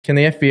Can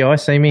the FBI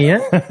see me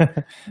yet?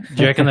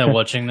 Do you reckon they're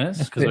watching this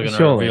because we're going to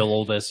Surely. reveal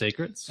all their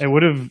secrets? It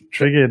would have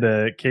triggered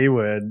a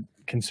keyword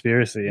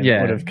conspiracy and it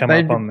would have come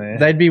up on there.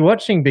 They'd be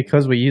watching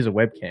because we use a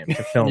webcam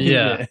to film.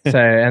 Yeah.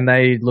 And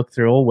they look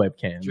through all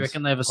webcams. Do you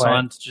reckon they've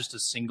assigned just a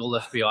single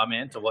FBI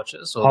man to watch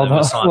us, or they've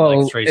assigned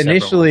well, like 3 separate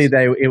initially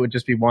ones? it would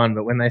just be one,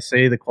 but when they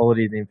see the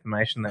quality of the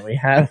information that we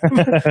have,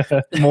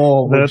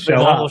 more would show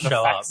More up. will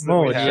show up.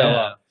 More would have. show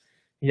up.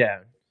 Yeah.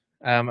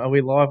 Are we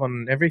live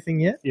on everything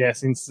yet?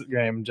 Yes,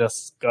 Instagram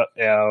just got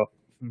our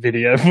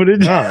video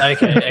footage. Oh,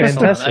 Okay, excellent.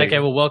 fantastic. Okay,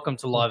 well, welcome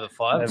to Live at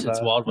 5. It's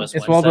Wild West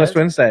It's Wednesdays. Wild West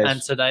Wednesdays.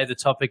 And today the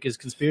topic is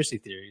conspiracy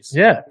theories.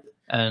 Yeah.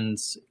 And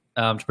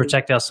to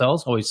protect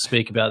ourselves while we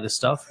speak about this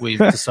stuff, we've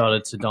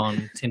decided to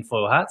don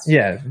tinfoil hats.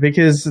 Yeah,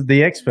 because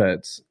the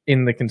experts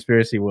in the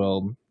conspiracy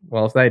world,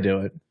 well, if they do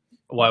it,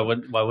 Why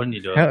wouldn't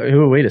you do it?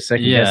 who are we to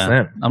second guess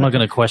them? I'm not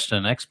going to question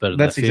an expert in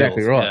That's their field.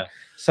 exactly right. Yeah.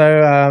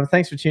 So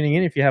thanks for tuning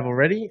in if you have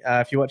already.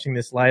 If you're watching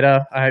this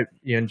later, I hope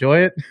you enjoy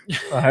it.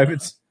 I hope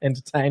it's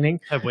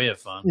entertaining. Hope we have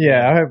fun.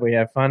 Yeah, I hope we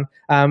have fun.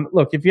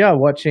 Look, if you are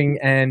watching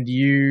and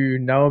you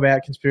know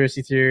about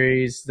conspiracy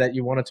theories that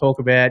you want to talk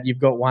about, you've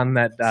got one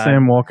that...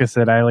 Sam Walker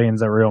said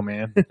aliens are real,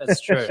 man.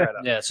 That's true.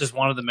 Yeah, it's just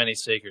one of the many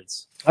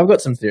secrets. I've got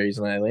some theories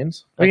on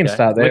aliens. We can Okay.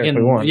 start there if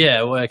we want.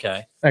 Yeah, well,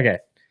 okay. Okay,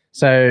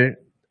 so...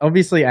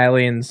 Obviously,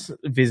 aliens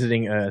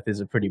visiting Earth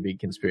is a pretty big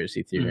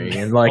conspiracy theory,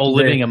 and like All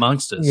living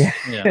amongst us. yeah,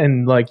 Yeah.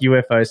 and like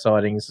UFO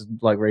sightings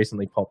like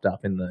recently popped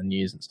up in the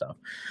news and stuff.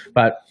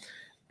 But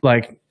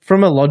like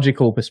from a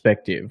logical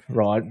perspective,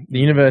 right? The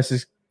universe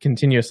is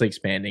continuously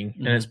expanding,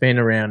 and it's been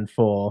around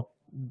for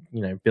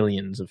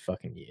billions of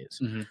fucking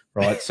years,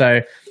 right? So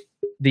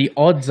the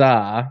odds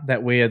are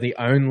that we are the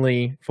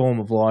only form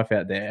of life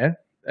out there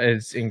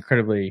is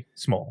incredibly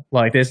small.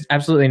 Like, there's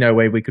absolutely no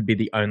way we could be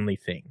the only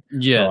thing.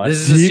 Yeah, Right. this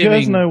is Do you assuming...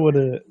 guys know what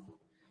a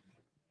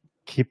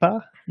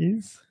kippa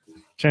is?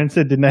 Sharon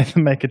said, did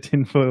Nathan make a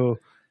tinfoil?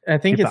 I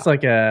think Kippa. it's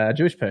like a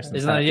Jewish person.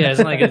 Isn't that,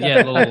 isn't like a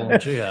little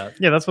Jew hat.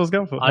 Yeah, that's what I was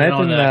going for. I don't know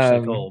what they're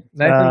actually called.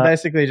 Nathan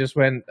basically just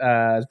went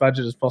as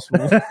budget as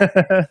possible.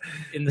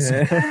 In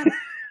the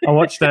I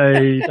watched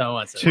a Don't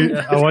want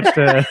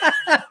to.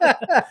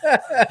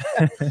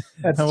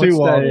 That's I too watched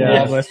wild. a,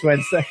 Wild West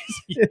Wednesdays.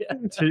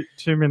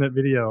 2-minute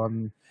video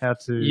on how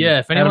to Yeah,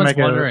 if how to anyone's make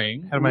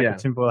wondering, how to make Yeah. a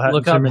tinfoil hat.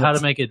 look in 2 up how minutes.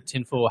 to make a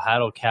tinfoil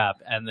hat or cap,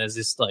 and there's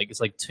this it's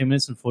like 2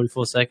 minutes and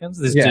 44 seconds.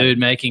 This Yeah. dude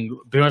making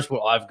pretty much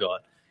what I've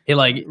got. He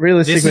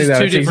Realistically, this is though,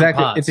 two it's different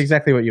exactly, parts. it's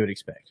exactly what you would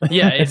expect.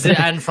 Yeah,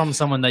 and from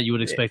someone that you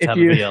would expect to have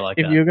a video like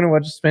if that. you're going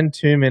to spend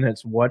 2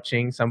 minutes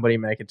watching somebody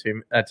make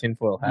a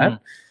tinfoil hat,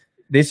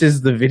 this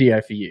is the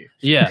video for you.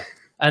 Yeah,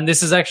 and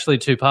this is actually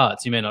 2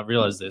 parts. You may not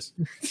realize this.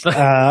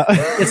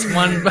 It's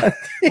one.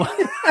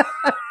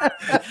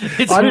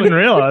 It's I didn't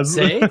realize.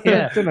 See,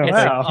 yeah.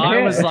 Wow.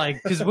 I was like,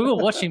 because we were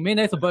watching. Me and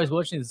Nathan were both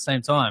watching at the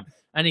same time,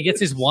 and he gets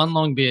this one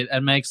long bit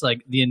and makes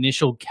like the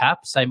initial cap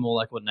say more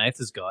like what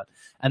Nathan's got,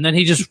 and then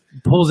he just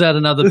pulls out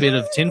another bit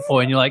of tinfoil,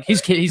 and you're like,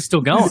 he's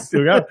still going.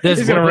 Still go. There's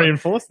He's going to more-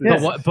 reinforce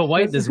this. But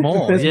wait, there's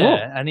more. There's yeah, more.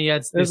 and he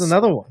adds There's this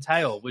another one.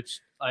 tail, which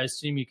I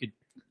assume you could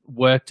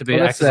work to be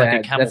Well, act as like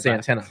a camelback. that's the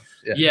antenna.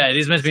 Yeah, it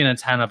is meant to be an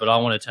antenna, but I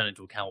want to turn it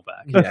into a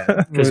camelback.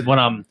 Yeah. Because when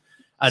I'm,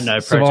 I don't know,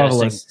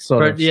 protesting, Survivalist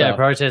sort of stuff.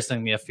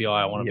 protesting the FBI,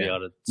 I want to be Yeah.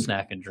 able to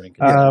snack and drink.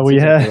 We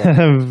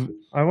have,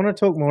 I want to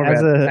talk more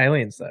As about a-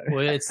 aliens, though.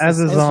 Well, it's as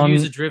is it's on-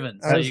 user driven,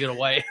 so as- you got to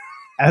wait.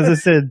 as I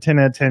said, 10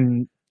 out of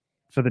 10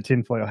 for the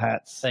tinfoil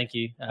hats. Thank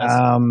you.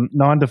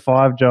 9 to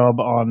 5 job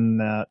on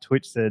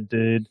Twitch said,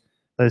 dude,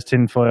 those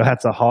tinfoil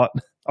hats are hot.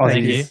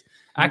 Thank Aussies. you.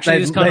 Actually,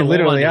 They- it's kind they of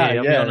literally literally are,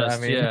 I'll yeah, be honest.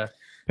 I mean- yeah.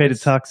 Peter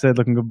Tuck said,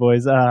 looking good,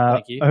 boys.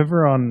 Thank you.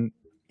 Over on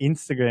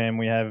Instagram,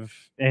 we have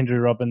Andrew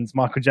Robbins,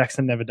 Michael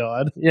Jackson Never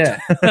Died. Yeah,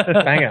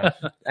 banger.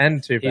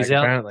 And Tupac, He's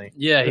out- apparently.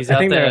 Yeah, he's I out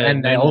think there. they're,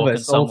 and moonwalking Elvis,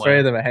 all somewhere. three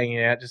of them are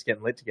hanging out, just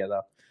getting lit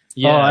together.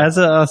 Yeah. Oh, as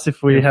us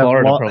if we In have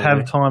Florida, probably.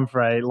 have time for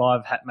a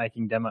live hat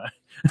making demo.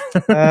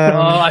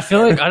 I feel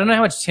like I don't know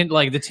how much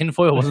the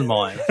tinfoil wasn't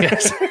mine,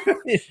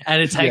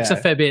 and it takes Yeah.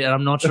 a fair bit, and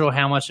I'm not sure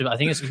how much of it. I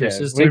think it's Yeah,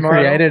 Chris's we tinfoil.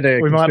 created a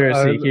we might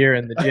conspiracy own- here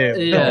in the gym.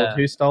 Yeah.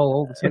 Who stole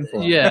all the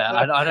tinfoil? Yeah,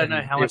 I don't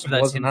know how much It of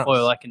that wasn't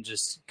tinfoil us. I can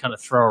just kind of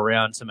throw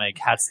around to make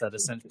hats that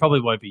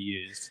probably won't be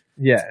used.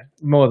 Yeah,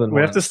 more than We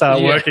one. have to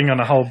start Yeah. working on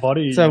a whole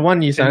body. So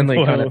one use only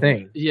tinfoil. kind of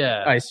thing,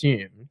 Yeah, I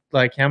assume.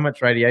 Like, how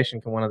much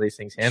radiation can one of these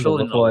things handle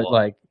Surely not before a it, lot.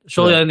 like,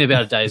 surely the- only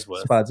about a day's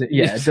worth. spuds it?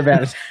 Yeah, it's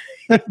about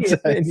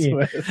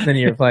then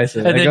you replace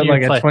it. And They then got you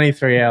like replace-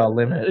 a 23-hour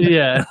limit.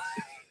 Yeah,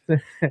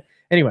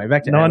 Anyway,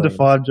 back to 9 to aliens.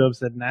 5 job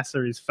said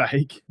NASA is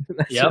fake.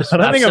 yep. I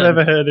don't think I've I've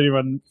ever heard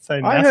anyone say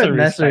NASA I heard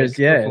is NASA fake is,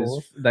 yeah.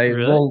 before.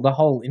 Really? Well, the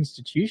whole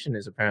institution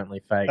is apparently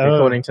fake, Oh.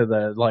 according to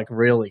the like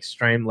real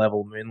extreme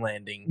level moon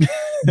landing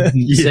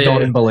See,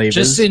 non-believers.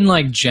 Just in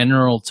like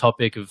general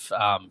topic of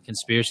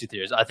conspiracy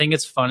theories, I think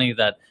it's funny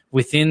that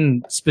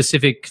within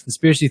specific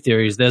conspiracy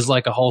theories, there's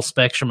like a whole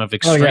spectrum of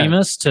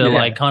extremists to Yeah.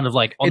 like kind of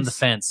like on the It's-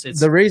 fence. It's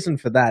The reason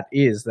for that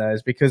is, though,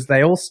 is because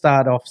they all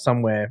start off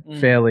somewhere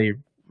fairly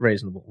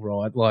reasonable,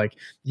 right? Like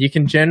you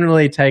can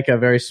generally take a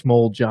very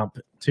small jump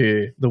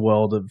to the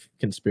world of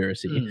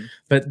conspiracy,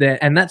 but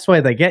and that's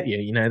why they get you.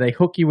 You know, they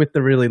hook you with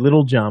the really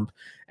little jump,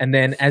 and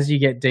then as you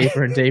get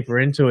deeper and deeper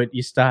into it,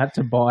 you start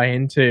to buy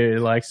into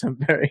like some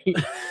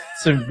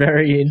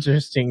very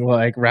interesting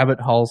like rabbit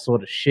hole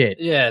sort of shit.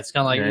 Yeah, it's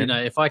kind of like, Yeah. you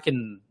know, if I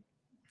can,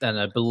 I don't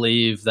know,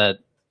 believe that,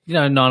 you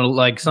know,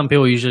 like some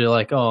people usually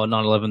like, oh,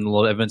 9/11, a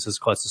lot of evidence is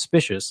quite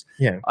suspicious.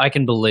 Yeah. I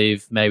can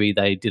believe maybe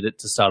they did it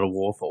to start a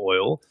war for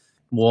oil.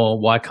 Well,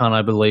 why can't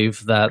I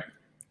believe that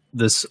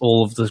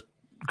all of the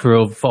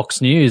crew of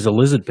Fox News are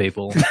lizard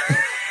people?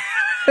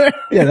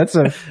 Yeah, that's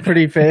a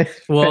pretty fair.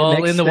 Well,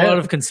 next in the step. world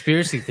of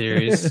conspiracy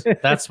theories,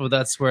 that's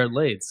where it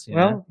leads. You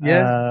know? Well,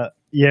 yeah.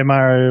 Yeah,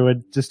 Mario,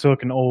 we're just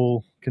talking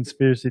all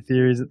conspiracy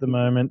theories at the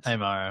moment. Hey,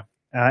 Mario.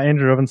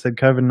 Andrew Robbins said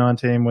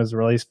COVID-19 was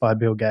released by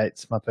Bill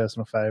Gates, my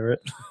personal favorite.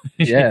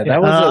 Yeah,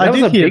 that was. I That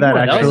was did a hear big that,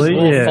 one. actually.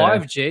 Well, Yeah.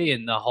 5G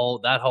and that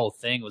whole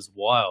thing was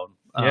wild.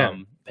 Yeah.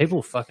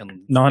 People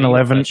fucking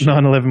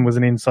 9/11 was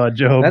an inside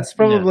job. That's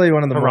probably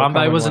one of the more Harambe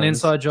common was an ones.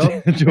 inside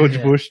job. George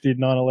Yeah. Bush did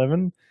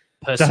 9/11.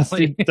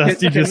 Personally,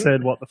 Dusty just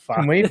said, "What the fuck?"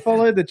 Can we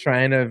follow the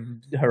train of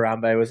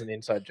Harambe was an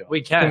inside job?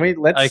 we can.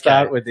 Let's Okay.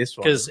 start with this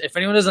one. Because if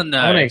anyone doesn't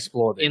I want to know,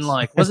 explore this. in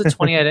like, was it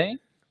 2018?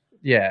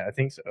 yeah, I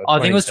think so. I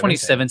think it was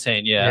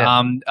 2017. Yeah.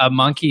 Yeah. A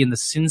monkey in the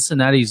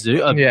Cincinnati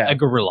Zoo, a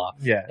gorilla.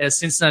 Yeah. A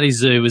Cincinnati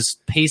Zoo was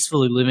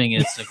peacefully living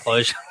in its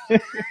enclosure.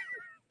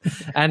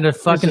 And a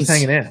It's fucking just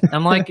hanging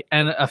out.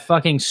 and a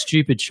fucking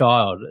stupid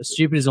child.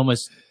 Stupid is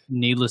almost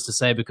needless to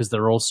say because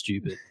they're all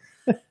stupid.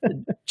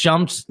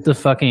 Jumped the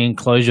fucking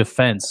enclosure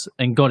fence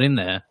and got in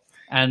there,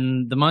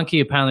 and the monkey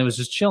apparently was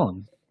just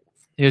chilling.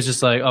 He was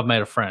just like, "I've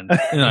made a friend,"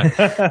 you know.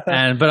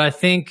 But I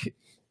think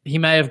he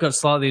may have got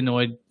slightly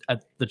annoyed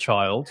at the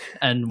child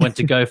and went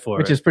to go for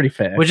Which it, is pretty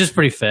fair. which is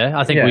pretty fair.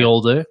 I think Yeah. we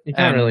all do. You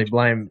can't And- really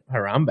blame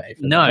Harambe. For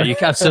No, that. you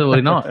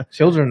absolutely not.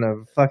 Children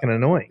are fucking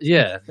annoying.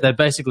 Yeah, they're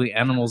basically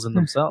animals in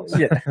themselves.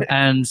 Yeah.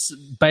 And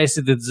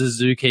basically, the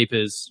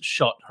zookeepers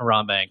shot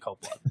Harambe in cold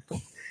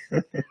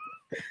blood.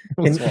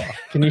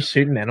 Can you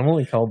shoot an animal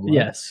in cold blood?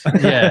 Yes,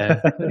 yeah,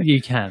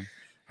 you can.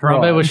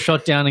 Harambe Right. was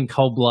shot down in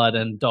cold blood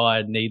and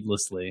died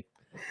needlessly.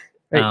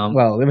 Hey,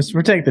 well, it was to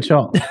protect the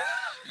child.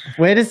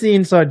 Where does the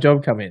inside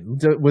job come in?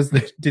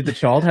 Did the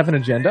child have an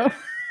agenda?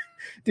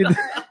 Did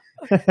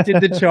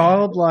the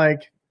child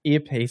like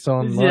earpiece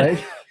on Yeah.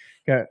 like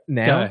go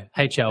now? Go,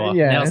 hey Chowa,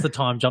 Yeah. now's the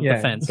time. Jump the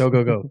fence.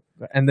 Go,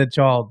 and the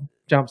child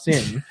jumps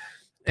in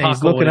and he's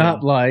Parkour looking in.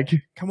 up like,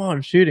 come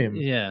on, shoot him.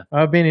 Yeah,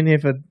 I've been in here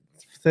for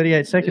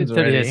 38 seconds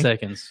 38 already.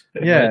 seconds.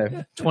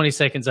 Yeah. 20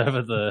 seconds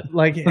over the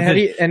Like how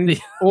do you, and the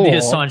or,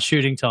 assigned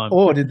shooting time.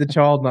 or did the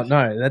child not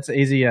know? That's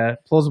easy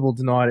plausible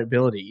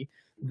deniability.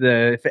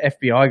 The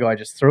FBI guy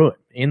just threw it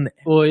in there.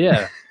 Well,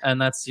 yeah, and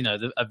that's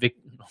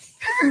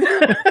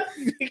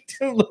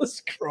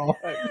Victimless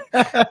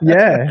crime.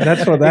 Yeah,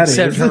 that's what that is.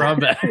 except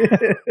Harambe.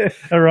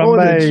 Or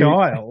the Harambe,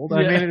 child.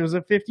 I Yeah. mean, it was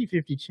a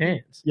 50-50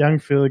 chance. young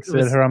Felix It said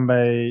was-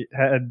 Harambe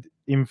had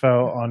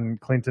info on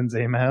Clinton's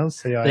emails.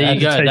 CIA There had you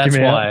to go. take That's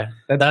him out.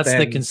 why. That's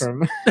the Ben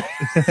from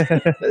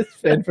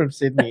that's Ben from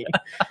Sydney.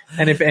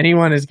 And if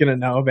anyone is going to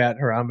know about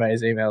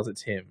Harambe's emails,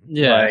 it's him.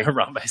 Yeah, Like,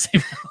 Harambe's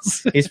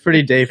emails. he's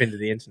pretty deep into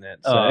the internet.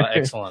 So. Oh,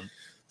 excellent.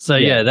 So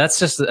Yeah. yeah, that's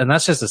just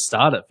a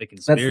startup for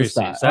conspiracies.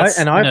 start. That's,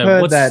 And I've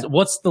heard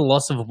what's the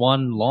loss of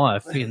one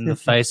life in the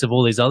face of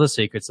all these other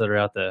secrets that are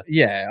out there?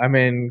 Yeah, I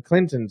mean,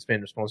 Clinton's been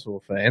responsible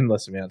for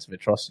endless amounts of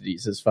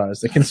atrocities as far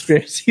as the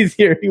conspiracy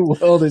theory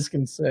world is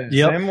concerned.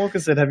 Yep. Sam Walker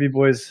said, "Have you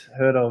boys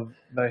heard of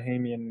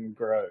Bohemian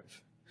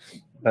Grove?"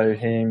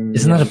 Bohemian.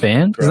 Isn't that a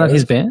band? Isn't that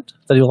his band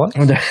that he likes?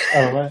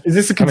 I don't know. Is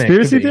this a I mean, it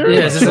conspiracy could be. theory?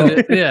 Yeah, is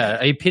this yeah.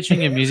 Are you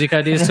pitching your music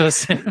ideas to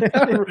us?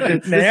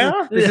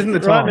 Now? This isn't the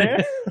Right time. now?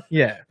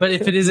 Yeah. But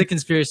if it is a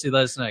conspiracy,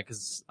 let us know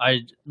because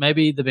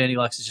maybe the band he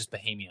likes is just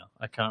Bohemia.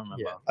 I can't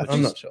remember. Yeah,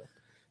 I'm not sure.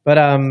 But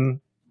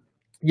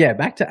yeah,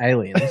 back to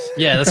aliens.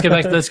 Yeah, let's get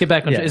back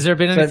on. Yeah. Has there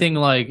been So- anything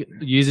like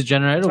user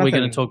generated? Or are we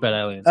going Nothing. to talk about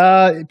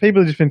aliens?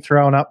 People have just been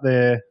throwing up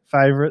their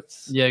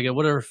favourites. Yeah, go.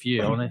 What are a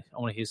few? I want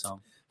to hear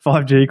some.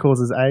 5G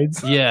causes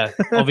AIDS. Yeah,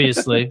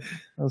 obviously.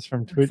 That was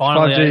from Twitch.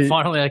 Finally, 5G.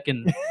 finally, I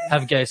can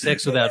have gay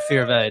sex without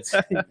fear of AIDS.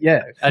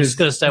 Yeah. I just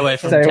got to stay away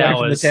from Stay away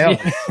towers. from the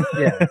towers.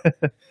 Yeah.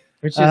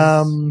 Which is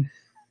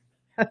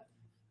I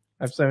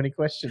have so many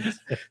questions.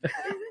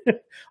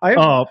 I have,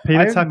 Oh, I Peter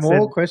have Tuck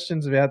more said,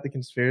 questions about the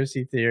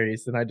conspiracy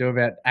theories than I do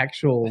about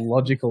actual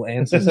logical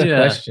answers to Yeah.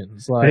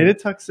 questions. Like Peter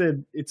Tuck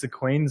said it's a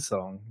Queen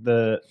song.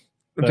 The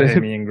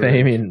Bohemian Grove.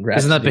 Bohemian Rhapsody.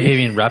 Isn't that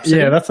Bohemian Rhapsody?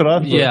 Yeah, that's what I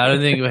thought. Yeah, I don't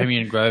think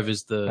Bohemian Grove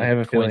is the. I have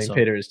a Queen feeling song.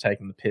 Peter is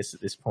taking the piss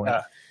at this point.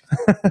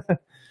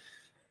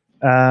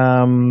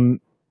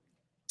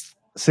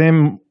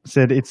 Sam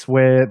said it's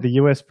where the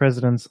US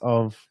presidents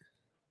of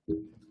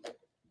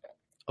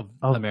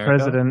America.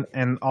 president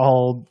and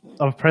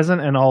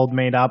old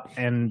meet up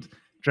and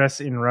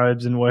dress in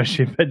robes and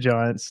worship a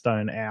giant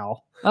stone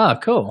owl. Ah,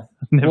 cool.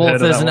 Never Well, heard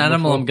if of there's that an one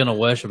animal before. I'm going to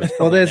worship, it's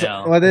Well, probably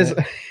there's an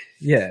owl.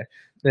 yeah.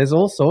 there's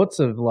all sorts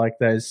of like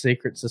those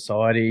secret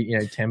society,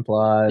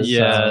 Templars.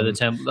 Yeah, the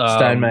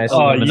Stonemasons.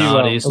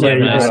 Illuminati, Illuminati.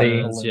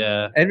 Stonemasons,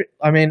 yeah.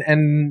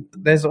 And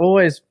there's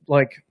always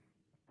like,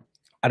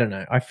 I don't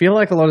know. I feel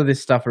like a lot of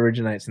this stuff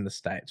originates in the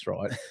States,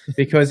 right?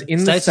 Because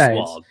in the States is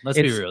wild. Let's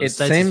be real. The it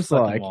States is seems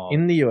fucking like wild.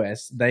 in the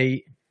US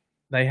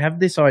they have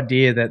this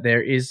idea that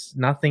there is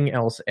nothing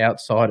else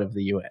outside of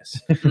the US.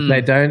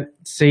 They don't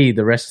see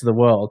the rest of the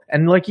world.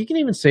 And like you can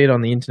even see it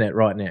on the internet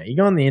right now. You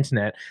go on the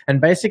internet and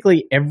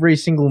basically every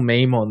single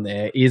meme on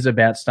there is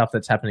about stuff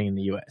that's happening in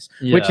the US,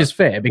 which is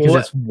fair because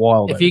it's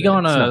wild. If you go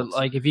on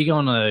It's if you go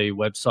on a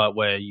website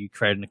where you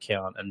create an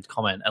account and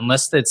comment,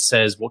 unless it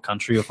says what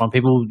country you're from,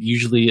 people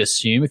usually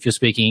assume if you're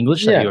speaking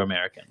English that you're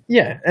American.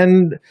 Yeah,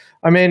 and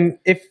I mean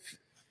if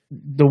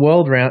the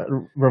world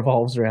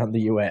revolves around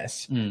the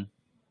US,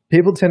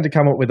 people tend to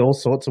come up with all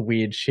sorts of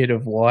weird shit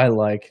of why,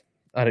 like,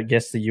 I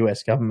guess the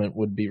US government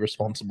would be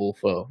responsible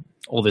for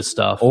all this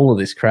stuff, all of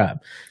this crap.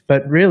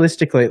 But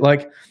realistically,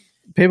 like,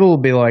 people will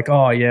be like,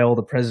 oh, yeah, all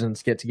the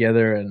presidents get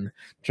together and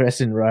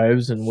dress in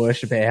robes and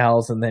worship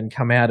owls and then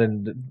come out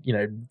and,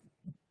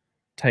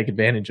 take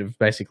advantage of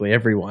basically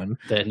everyone.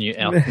 Their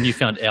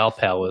newfound owl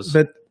powers.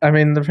 But, I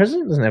mean, the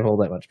president doesn't have all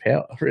that much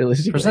power,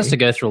 realistically. The president has to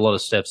go through a lot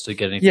of steps to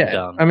get anything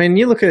done. I mean,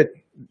 you look at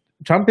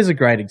Trump is a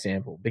great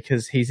example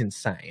because he's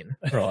insane,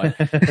 right?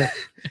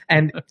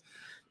 And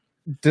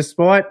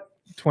despite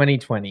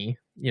 2020,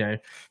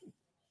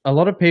 a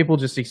lot of people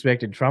just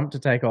expected Trump to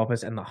take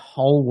office and the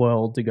whole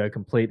world to go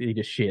completely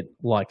to shit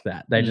like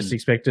that. They just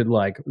expected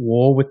like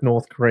war with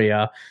North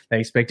Korea. They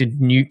expected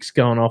nukes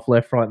going off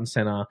left, right, and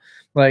center.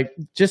 Like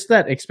just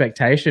that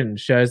expectation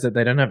shows that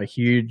they don't have a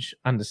huge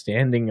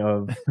understanding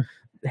of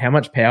how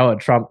much power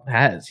Trump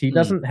has. He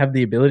doesn't have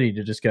the ability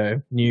to just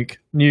go nuke,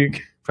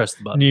 press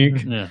the button,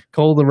 nuke,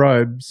 call the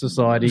robe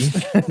society,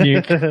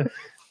 nuke.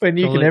 We're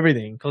nuking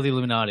everything. Call the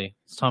Illuminati.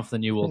 It's time for the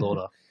New World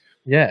Order.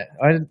 Yeah,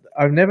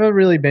 I've never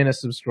really been a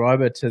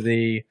subscriber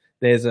to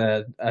there's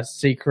a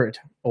secret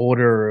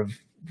order of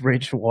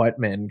rich white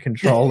men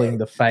controlling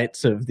the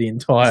fates of the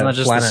entire Isn't that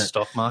just planet. the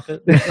stock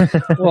market?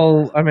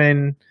 Well, I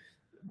mean,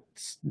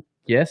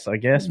 yes, I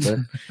guess, but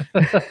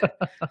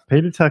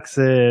Peter Tuck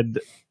said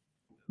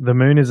the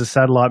moon is a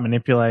satellite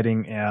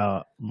manipulating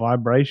our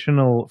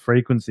vibrational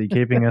frequency,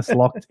 keeping us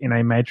locked in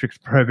a matrix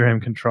program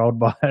controlled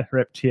by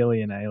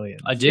reptilian aliens.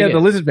 I dig it. the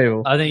lizard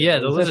people. I think,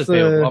 the lizard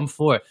people. I'm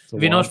for it.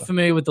 If you're not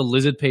familiar with the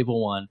lizard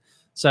people one,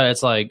 so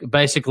it's like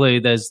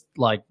basically there's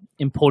like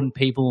important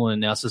people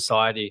in our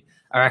society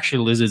are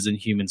actually lizards in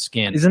human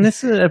skin. Isn't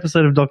this an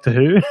episode of Doctor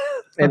Who?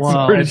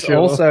 It's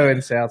also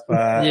in South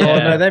Park. Yeah.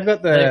 Oh, no, they've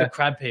got the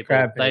crab people.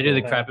 They do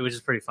the crab people, which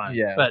is pretty funny.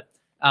 Yeah. But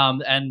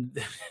and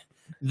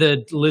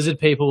the lizard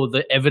people,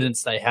 the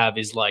evidence they have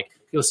is like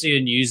you'll see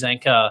a news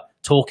anchor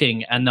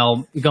talking and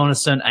they'll go on a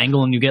certain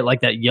angle and you get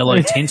like that yellow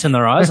tint in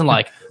their eyes and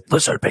like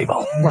lizard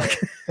people.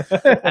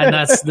 And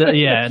that's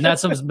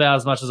about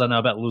as much as I know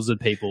about lizard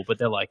people, but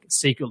they're like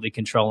secretly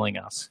controlling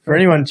us. For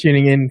anyone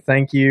tuning in,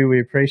 thank you. We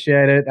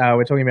appreciate it.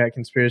 We're talking about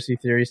conspiracy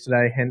theories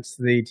today, hence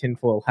the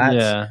tinfoil hats.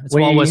 Yeah, it's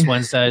Wild West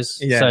Wednesdays,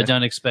 so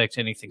don't expect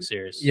anything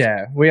serious.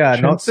 Yeah, we are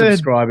not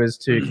subscribers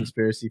to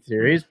conspiracy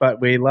theories,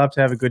 but we love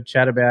to have a good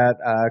chat about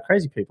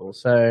crazy people.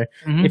 So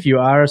if you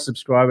are a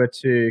subscriber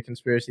to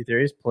conspiracy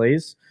theories,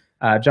 please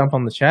jump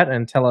on the chat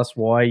and tell us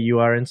why you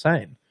are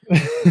insane.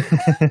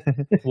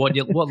 What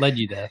led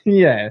you there?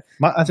 Yeah,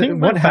 I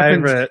think what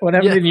happened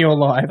in your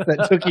life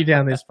that took you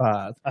down this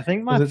path? I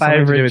think my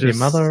favorite with your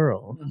mother,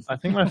 or I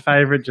think my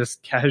favorite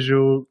just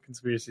casual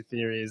conspiracy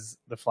theory is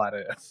the flat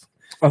Earth.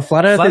 Oh,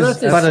 flat Earth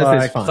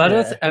is fun. Flat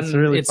Earth, and it's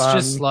really fun.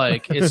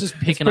 it's just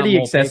picking pretty up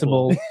more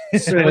accessible. People.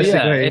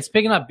 It's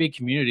picking up big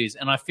communities,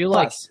 and I feel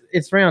like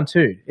it's round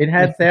two. It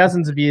had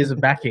thousands of years of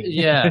backing,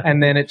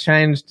 and then it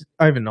changed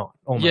overnight.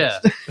 Almost. Yeah.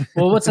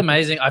 Well, what's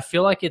amazing, I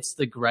feel like it's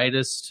the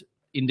greatest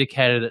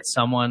indicator that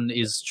someone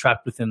is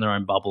trapped within their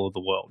own bubble of the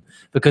world,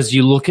 because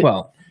you look at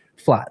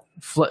flat.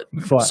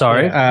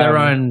 Sorry, their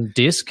own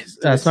disc,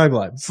 snow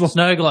globe.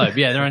 Snow globe.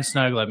 Yeah, their own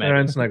snow globe. Maybe. Their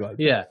own snow globe.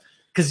 Yeah.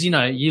 Because, you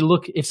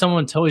look, if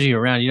someone tells you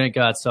around, you don't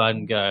go outside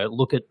and go,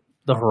 look at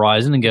the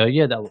horizon and go,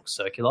 yeah, that looks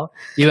circular.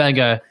 You go and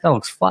go, that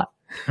looks flat.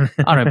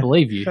 I don't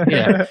believe you.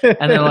 Yeah.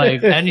 And they're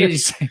like,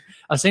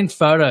 I've seen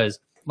photos,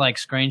 like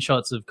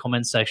screenshots of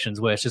comment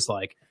sections where it's just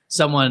like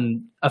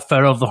a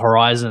photo of the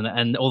horizon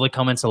and all the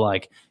comments are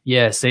like,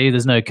 yeah, see,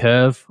 there's no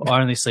curve.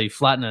 I only see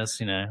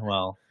flatness,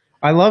 well.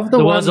 I love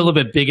the one's a little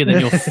bit bigger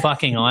than your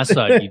fucking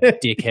eyesight, you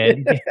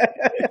dickhead.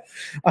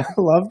 I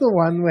love the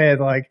one where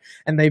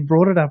and they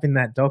brought it up in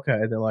that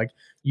doco. They're like,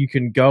 you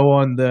can go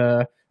on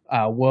the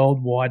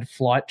worldwide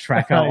flight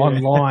tracker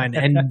online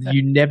and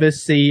you never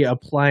see a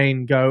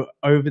plane go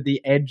over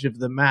the edge of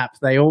the map.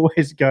 They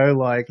always go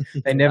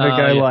they never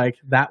go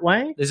that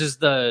way. This is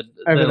and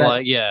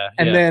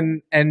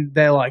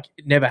they're like,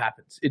 it never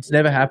happens. It's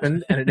never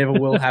happened and it never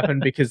will happen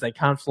because they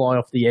can't fly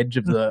off the edge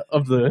of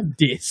the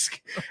disc.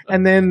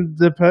 And then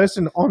the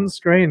person on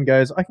screen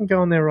goes, I can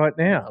go on there right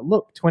now.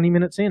 Look, 20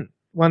 minutes in.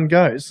 one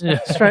goes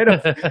straight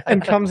off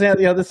and comes out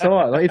the other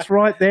side. Like, it's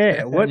right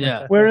there.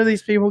 Where are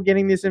these people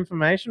getting this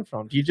information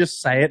from? Do you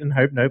just say it and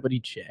hope nobody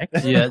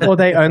checks? Yeah. Or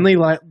they only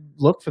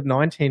look for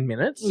 19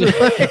 minutes?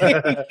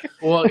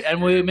 Well,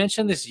 and we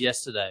mentioned this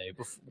yesterday.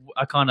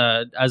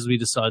 As we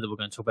decided that we're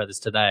going to talk about this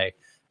today.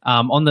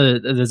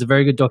 There's a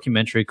very good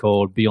documentary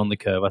called Beyond the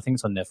Curve. I think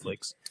it's on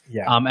Netflix.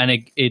 Yeah. And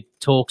it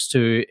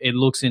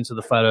looks into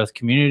the flat Earth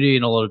community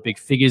and a lot of big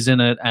figures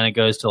in it, and it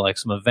goes to like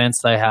some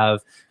events they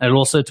have, and it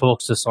also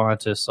talks to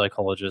scientists,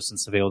 psychologists, and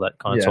some people that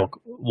kind of talk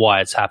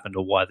why it's happened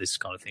or why this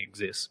kind of thing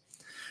exists.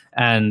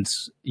 And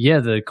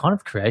the kind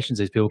of creations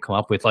these people come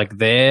up with, like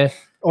their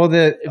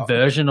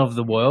version of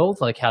the world,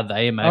 like how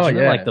they imagine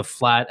it, like the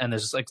flat, and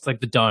there's like, it's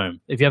like the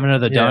dome. If you haven't heard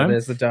of the dome,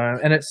 there's the dome,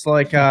 and it's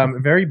like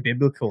very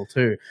biblical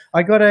too.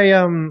 I got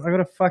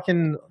a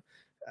fucking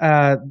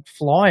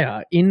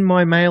flyer in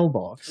my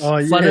mailbox.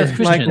 Flat Earth Christians,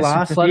 like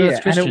last Flat year,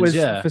 Earth Christians, and it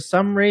was for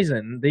some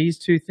reason these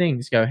two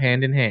things go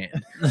hand in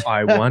hand.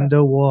 I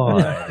wonder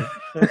why.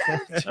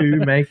 Two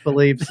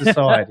make-believe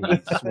societies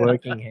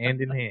working hand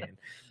in hand.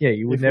 Yeah,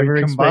 you would never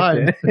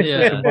expect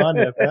it. Combine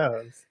our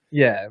powers.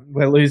 Yeah,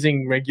 we're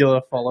losing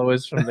regular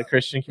followers from the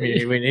Christian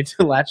community. We need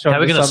to latch on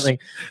to something.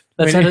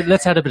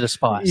 Let's add a bit of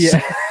spice. Yeah.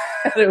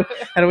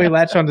 How do we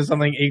latch onto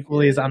something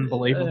equally as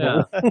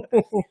unbelievable?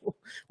 Yeah.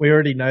 We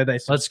already know they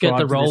subscribe. Let's get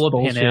the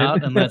roller pin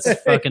out and let's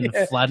fucking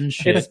flatten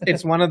shit.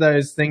 It's one of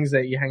those things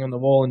that you hang on the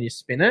wall and you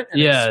spin it,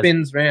 and it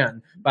spins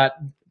round. But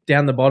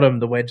down the bottom,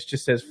 the wedge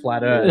just says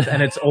flat Earth,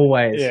 and it's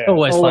always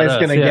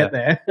going to get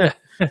there.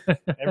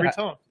 Every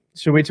time.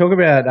 Should we talk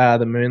about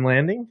the moon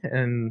landing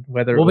and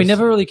whether? Well, we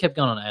never really kept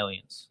going on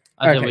aliens.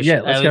 Let's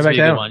go back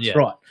to aliens.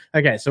 Right.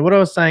 Okay, so what I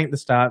was saying at the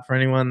start, for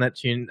anyone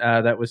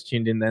that was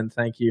tuned in, then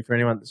thank you. For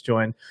anyone that's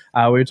joined,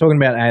 we were talking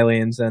about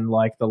aliens and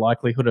like the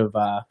likelihood of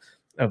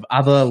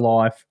other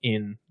life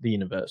in the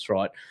universe,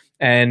 right?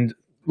 And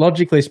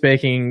logically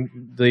speaking,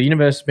 the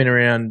universe has been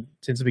around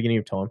since the beginning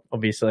of time,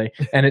 obviously,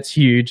 and it's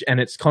huge and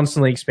it's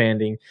constantly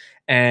expanding,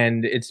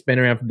 and it's been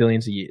around for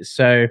billions of years.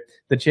 So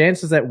the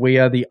chances that we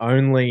are the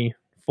only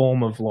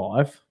form of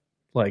life,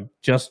 like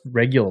just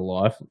regular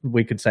life,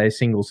 we could say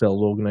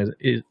single-celled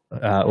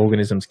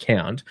organisms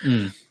count,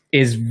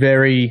 is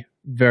very,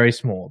 very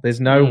small. There's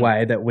no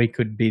way that we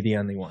could be the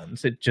only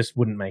ones. It just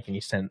wouldn't make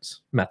any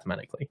sense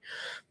mathematically.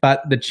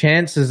 But the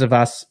chances of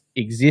us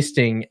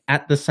existing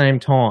at the same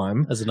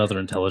time as another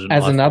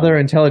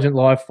intelligent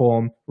life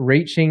form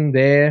reaching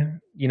their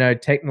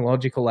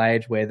technological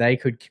age where they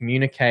could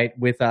communicate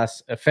with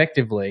us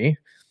effectively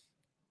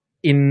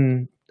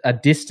in a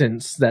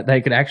distance that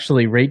they could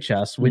actually reach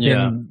us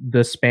within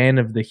the span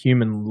of the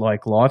human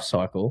life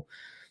cycle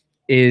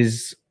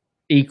is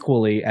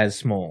equally as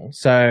small.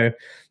 So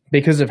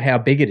because of how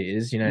big it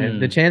is,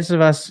 the chance of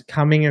us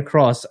coming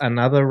across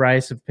another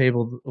race of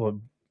people or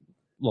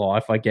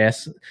life, I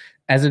guess,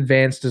 as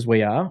advanced as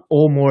we are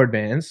or more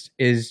advanced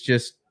is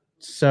just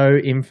so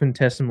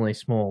infinitesimally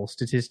small.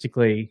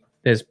 Statistically,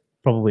 there's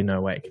probably no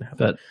way it can happen.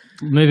 But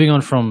moving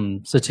on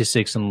from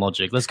statistics and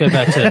logic, let's go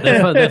back to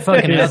they're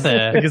fucking out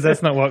there. Because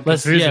that's not what we're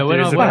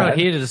not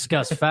here to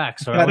discuss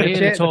facts, right? We're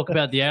here to talk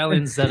about the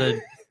aliens that are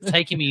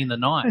taking me in the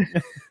night.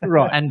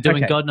 Right. And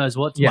doing God knows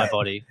what to my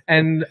body.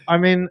 And I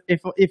mean,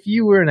 if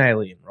you were an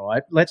alien,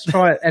 right? Let's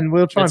try it and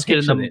we'll try let's and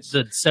picture get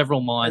into the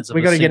several minds of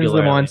we got to get into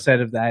the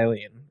mindset of the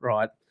alien,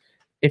 right?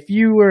 If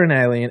you were an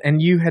alien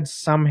and you had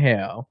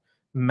somehow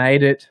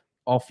made it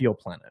off your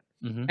planet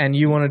and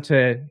you wanted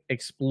to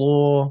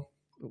explore,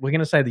 we're going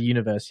to say the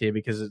universe here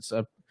because it's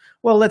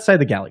let's say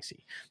the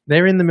galaxy.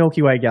 They're in the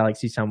Milky Way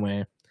galaxy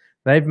somewhere.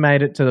 They've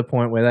made it to the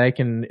point where they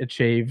can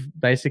achieve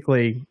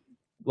basically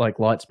like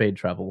light speed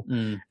travel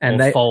and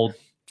they fold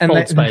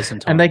space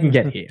and time. And they can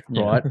get here,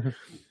 right?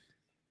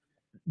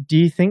 Do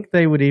you think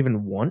they would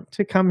even want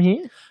to come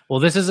here? Well,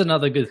 this is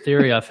another good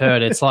theory I've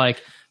heard. It's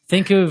like,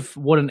 think of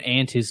what an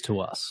ant is to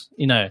us.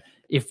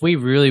 If we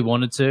really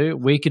wanted to,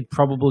 we could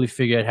probably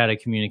figure out how to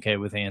communicate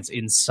with ants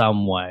in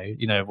some way.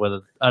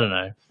 Whether, I don't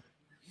know,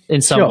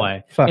 in some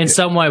way. In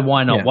some way,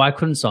 why not? Yeah. Why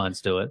couldn't science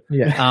do it?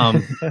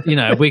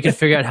 Yeah. We could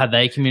figure out how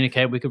they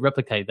communicate. We could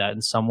replicate that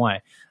in some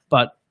way.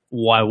 But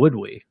why would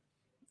we?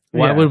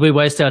 Why would we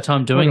waste our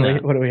time doing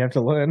that? What do we have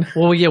to learn?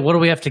 Well, yeah, what do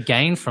we have to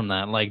gain from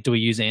that? Like, do we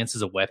use ants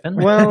as a weapon?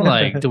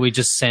 Well, do we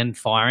just send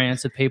fire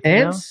ants at people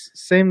ants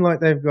seem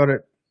like they've got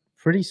it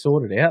pretty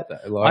sorted out,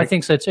 though. I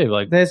think so,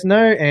 too. There's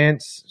no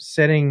ants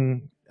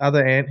setting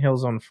other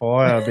anthills on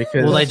fire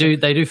because... Well,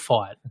 they do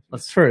fight.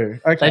 That's true.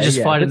 Okay, they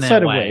just fight in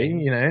their way.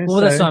 Well,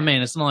 that's what I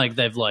mean. It's not like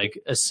they've,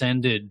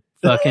 ascended...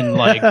 fucking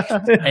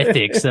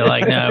ethics. They're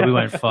like, no, we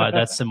won't fight.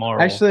 That's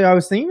immoral. Actually, I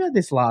was thinking about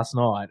this last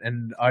night,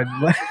 and I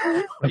was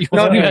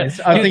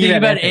thinking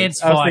about ants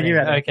fighting.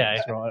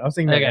 Okay, right. I was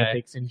thinking about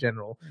ethics in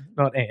general,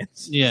 not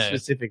ants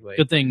specifically.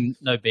 Good thing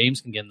no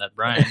beams can get in that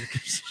brain.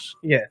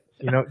 Yeah,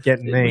 you're not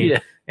getting me,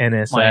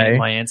 NSA.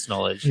 My ant's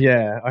knowledge.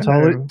 Yeah,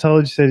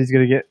 Tollage said he's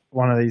going to get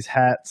one of these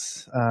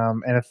hats,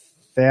 and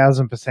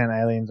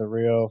 1,000% aliens are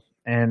real.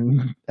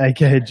 And AK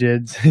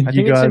Jeds, I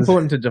think it's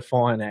important to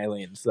define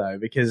aliens though,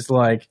 because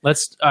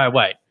let's.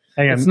 Wait.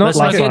 Hang on, It's not Let's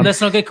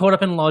like not get caught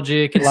up in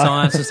logic and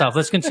science and stuff.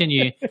 Let's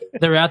continue.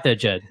 They're out there,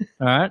 Jed.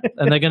 All right,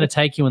 and they're going to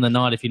take you in the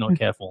night if you're not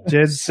careful.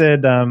 Jed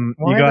said, Why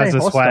 "You guys they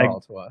are swag."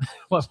 hostile to us?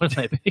 What would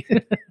they be?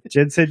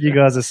 Jed said, "You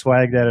guys are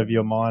swagged out of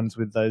your minds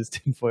with those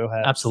tinfoil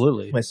hats."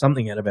 Absolutely. We're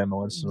something out of our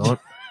minds tonight.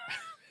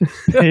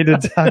 Peter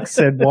Tuck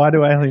said, "Why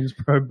do aliens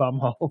probe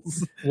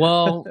bumholes?"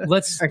 Well,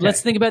 let's Okay.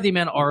 think about the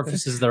amount of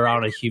orifices there are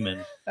in a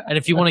human, and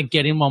if you want to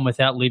get in one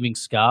without leaving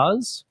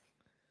scars,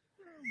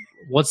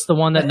 what's the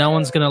one that no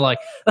one's going to like?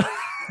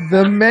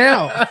 The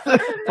mouth.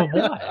 But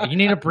why? You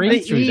need to breathe The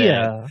through there.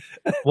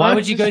 ear. Why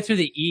would you go through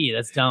the ear?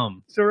 That's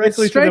dumb.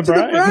 Directly It's straight to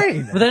the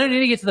brain. But they don't need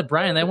to get to the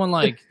brain. They want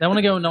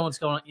to go and know what's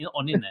going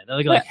on in there.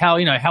 They're like, how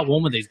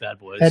warm are these bad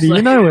boys? How do you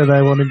Like, know where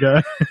they want to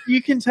go?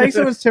 You can take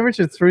someone's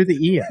temperature through the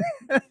ear.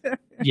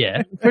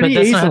 Yeah, Pretty but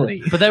that's not-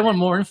 easily. but they want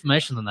more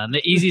information than that. And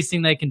the easiest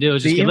thing they can do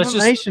is just The give. Let's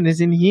just. information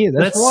is in here.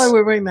 That's let's- why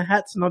we're wearing the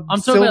hats, not I'm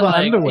talking silver about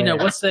like underwear.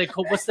 what's their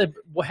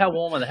how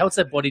warm are they? What's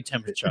their body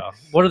temperature?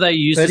 What do they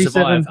use to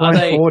survive? Are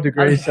they? 37.4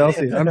 degrees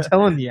Celsius. I'm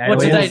telling you. What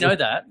do they aliens- know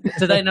that?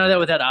 Do they know that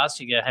without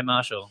asking? You go, hey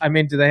Marshall. I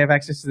mean, do they have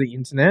access to the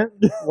internet?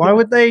 Why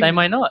would they? They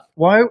may not.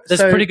 Why? There's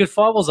so, pretty good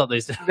firewalls up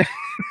these days.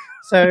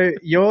 So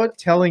you're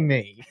telling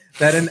me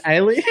that an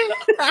alien?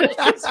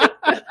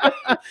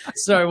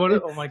 Sorry, what?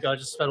 Oh my god, I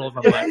just spat all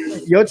over my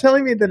mic. You're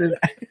telling me that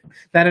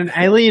an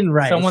alien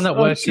race? Someone that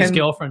works his can-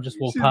 girlfriend just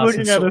walked She's past.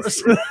 looking and at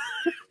saw us.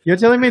 You're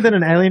telling me that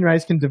an alien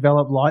race can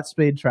develop light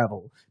speed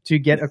travel to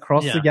get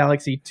across Yeah. the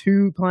galaxy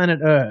to planet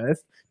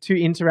Earth to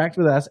interact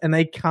with us, and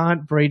they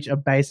can't breach a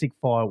basic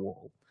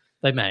firewall.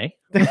 They may,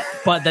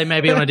 but they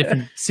may be on a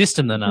different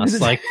system than us.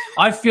 Like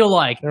I feel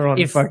like They're on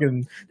if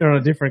they're on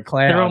a different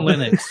cloud. they're on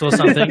Linux or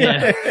something,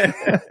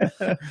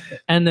 yeah.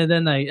 And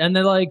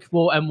they're like,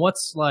 well, and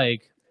what's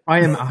like? I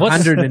am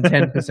What's-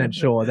 110%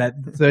 sure that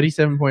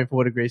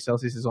 37.4 degrees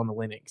Celsius is on the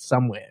Linux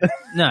somewhere.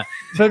 No,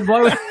 but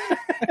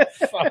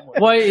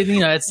why?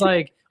 It's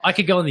like I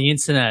could go on the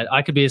internet.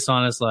 I could be a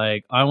scientist.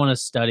 Like I want to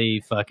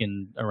study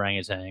fucking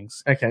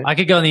orangutans. Okay. I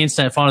could go on the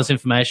internet, find this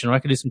information, or I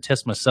could do some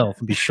tests myself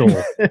and be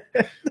sure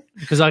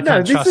because I No,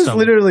 can't this trust is them.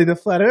 literally the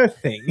flat Earth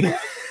thing.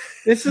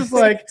 This is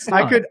like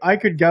not. I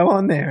could go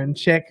on there and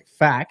check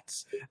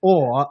facts,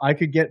 or I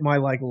could get my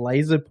like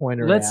laser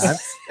pointer Let's- out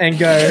and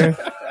go,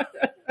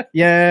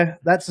 yeah,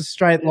 that's a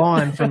straight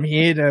line from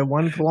here to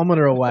 1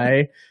 kilometer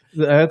away.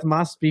 The Earth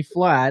must be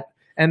flat.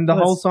 And the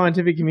whole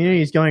scientific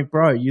community is going,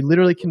 bro, you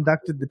literally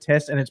conducted the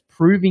test and it's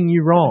proving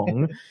you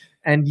wrong.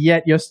 And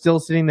yet you're still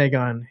sitting there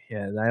going,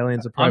 yeah, the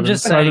aliens are I'm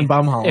just probing saying,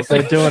 bumholes. if-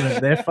 They're doing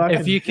it. They're fucking.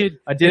 If you could,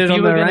 I did if it on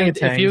you the were gonna-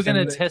 orangutans. If you were going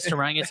to and test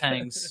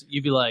orangutans,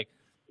 you'd be like,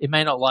 it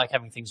may not like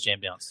having things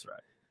jammed down its throat.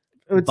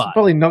 it's but-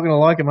 probably not going to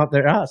like them up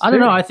their ass. I don't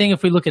too. know. I think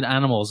if we look at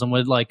animals and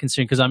we're like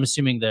considering, because I'm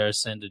assuming they're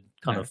ascended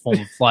kind of form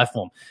of life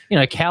form.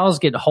 Cows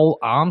get whole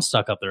arms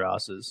stuck up their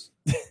asses.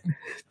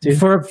 Do-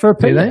 for a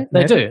pig. they? They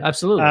Yeah. do,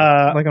 absolutely.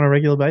 Like on a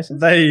regular basis.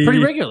 They Pretty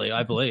regularly,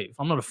 I believe.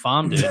 I'm not a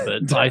farm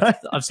dude, but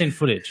I've seen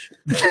footage.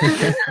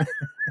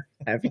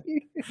 Have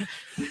you?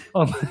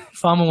 Oh,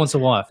 farmer wants a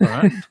wife, all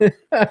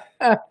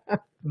right?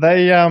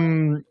 they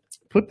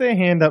put their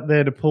hand up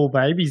there to pull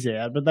babies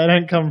out, but they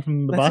don't come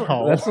from the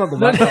butthole. That's not the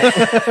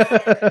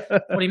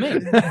butthole.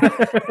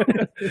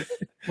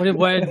 What do you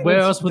mean? Where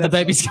else would the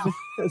babies go?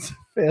 That's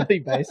fairly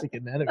basic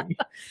anatomy.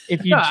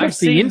 If you No, I've check the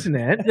seen-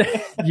 internet,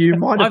 you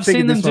might have I've seen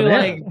figured them this do one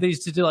like out. they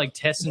used to do like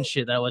tests and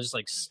shit. They were just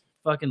like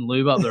fucking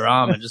lube up their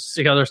arm and just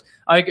stick others.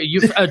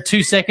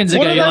 2 seconds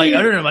What ago, are you're like, they-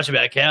 I don't know much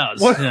about cows.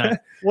 What, You know?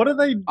 what are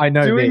they I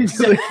know doing this.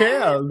 to the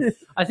cows?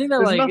 I think they're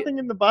There's like, nothing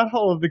in the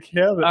butthole of the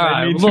cow that all they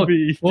right, need look, to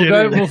be we'll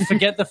getting.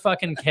 forget the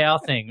fucking cow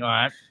thing. All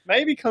right.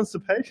 Maybe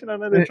constipation. I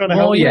know they're trying to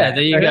Well, help. yeah, you.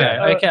 there you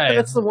go. Okay.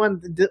 That's the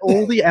one.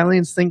 All the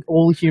aliens think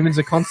all humans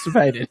are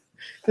constipated.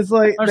 It's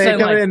like I'm they saying,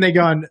 come in like- and they're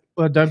going,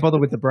 well, don't bother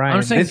with the brain.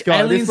 I'm saying This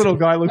aliens- little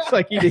guy looks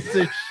like he needs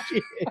a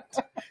shit.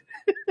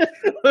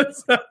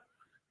 Let's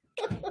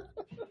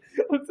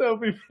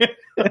help him.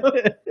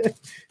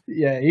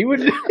 Yeah, he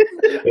would.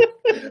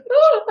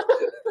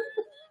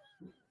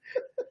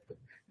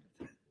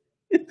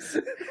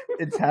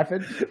 It's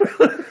happened.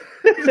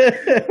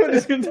 We're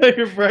just gonna take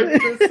a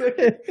break for a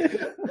second.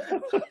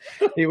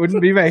 He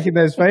wouldn't be making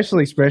those facial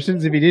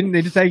expressions if he didn't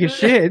need to take a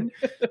shit.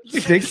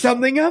 Stick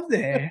something up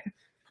there.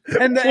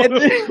 And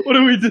What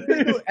do we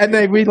do?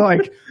 and we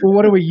like, well,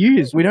 what do we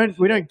use? We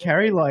don't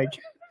carry like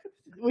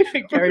we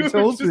don't carry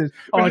tools for this.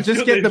 We Oh,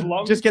 just got these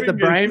long fingers.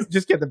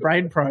 just get the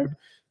brain probe.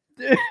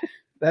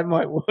 That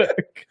might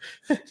work.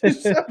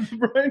 Just have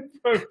the brain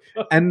probe.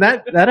 And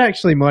that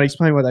actually might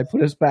explain why they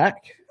put us back.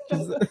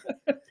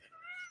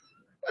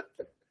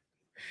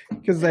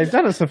 Because they've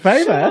done us a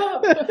favor.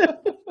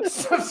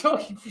 Stop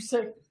talking for a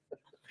second.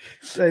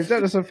 They've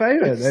done us a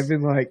favor. They've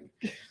been like,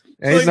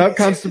 he's not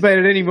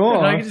constipated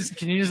anymore.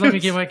 Can you just let me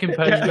get my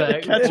composure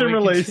back? Catch and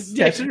release.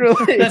 Catch and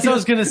release. That's what I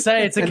was gonna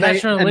say. It's a And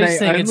catch and release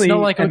thing. It's not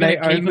like we're and they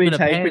gonna keep them only in a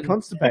take pen. the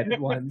constipated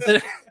ones.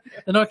 They're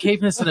not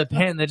keeping us in a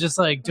pen. They're just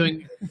like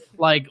doing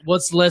like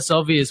what's less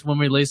obvious when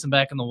we release them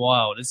back in the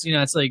wild. It's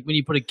it's like when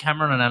you put a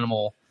camera on an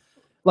animal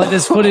Like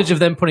there's footage of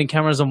them putting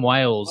cameras on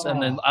whales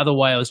and then other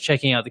whales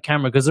checking out the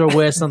camera because they're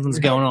aware something's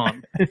going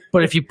on.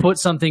 But if you put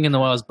something in the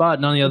whale's butt,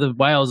 none of the other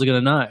whales are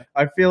going to know.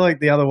 I feel like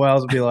the other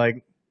whales would be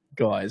like,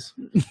 guys.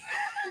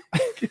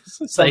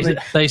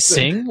 They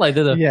sing like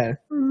they're the Yeah.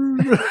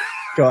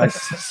 Guys,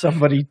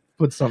 somebody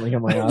put something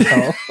on my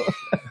asshole.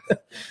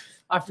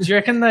 Do you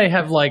reckon they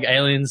have like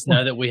aliens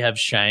know that we have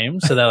shame,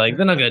 so they're like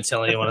they're not going to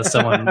tell anyone if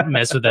someone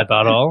mess with their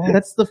butthole?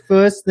 That's the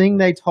first thing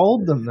they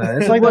told them, though.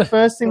 It's like the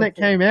first thing that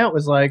came out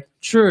was like,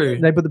 True.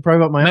 they put the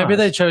probe up my Maybe ass.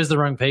 they chose the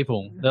wrong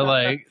people. They're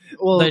like,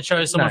 Well, they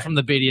chose someone no. from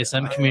the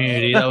BDSM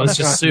community that was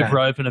just super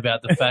open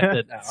about the fact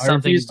that No, I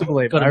something refuse to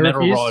believe. got I a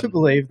metal refuse rod. to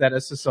believe that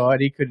a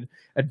society could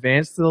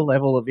advance to the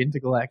level of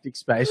intergalactic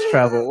space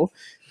travel,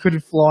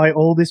 could fly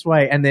all this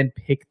way, and then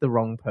pick the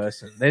wrong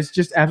person. There's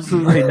just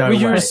absolutely no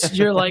Well, way.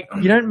 you're like,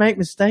 You don't make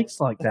mistakes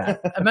like that.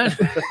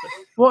 imagine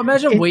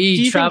Do we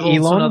you travel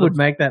think to Elon another. would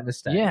make that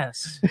mistake?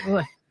 Yes.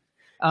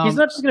 He's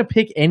not just going to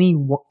pick any.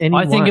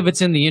 I think if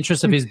it's in the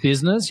interest of his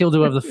business, he'll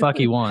do whatever the fuck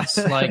he wants.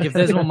 Like, if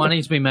there's more money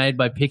to be made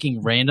by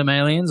picking random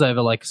aliens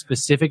over like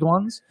specific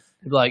ones,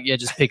 he'd be like, yeah,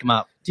 just pick them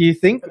up. Do you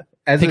think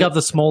Pick up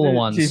the smaller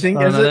ones. Do you think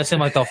I don't as know, a- they seem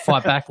like they'll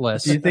fight back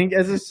less. Do you think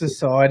as a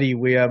society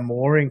we are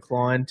more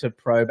inclined to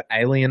probe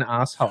alien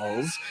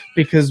assholes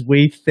because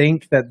we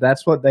think that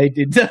that's what they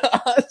did to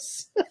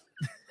us?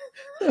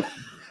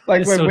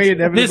 Like This when will- we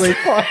inevitably this-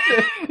 find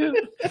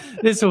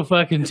it. This will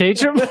fucking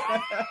teach him.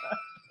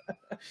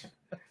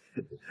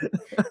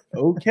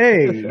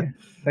 Okay.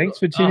 Thanks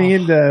for tuning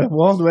in to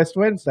Wild West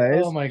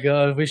Wednesdays. Oh my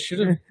god, we should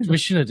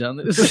have done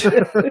this.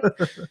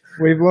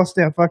 We've lost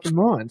our fucking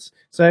minds.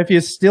 So if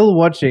you're still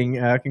watching,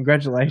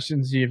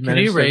 congratulations, you've Can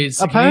managed you read?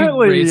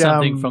 Apparently, can you read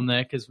something um, from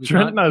there? Because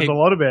Trent knows a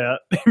lot about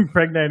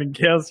impregnating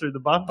cows through the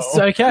butthole. It's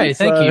okay,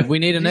 thank So- you. We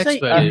need an Did you say,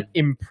 expert.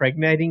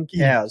 impregnating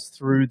cows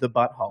through the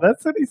butthole.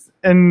 That's what he's.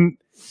 And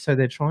So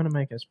they're trying to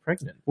make us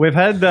pregnant. we've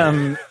had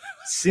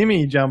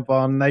Simi jump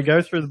on. They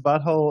go through the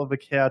butthole of a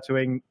cow to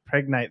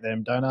impregnate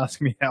them. Don't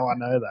ask me how I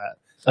know that.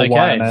 Or why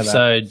I Okay, know that.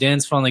 so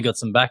Dan's finally got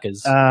some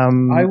backers.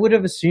 I would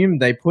have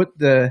assumed they put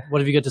the. What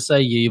have you got to say,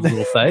 you evil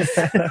little faith?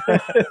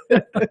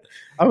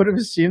 I would have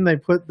assumed they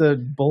put the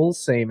bull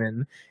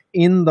semen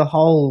in the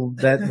hole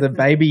that the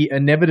baby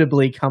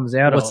inevitably comes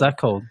out What's of. that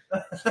called?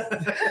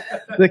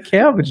 The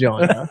cow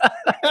vagina.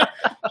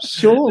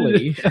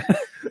 Surely.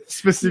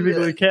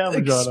 Specifically cow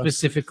vagina.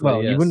 Specifically,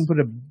 Well, yes. you wouldn't put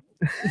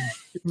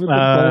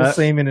bull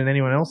semen in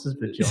anyone else's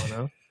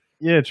vagina.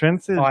 Yeah,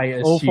 Trent said I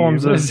all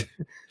forms of assume.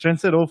 Trent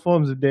said all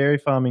forms of dairy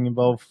farming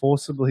involve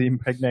forcibly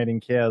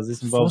impregnating cows.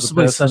 This involves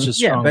Forcibly a is such a person.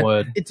 strong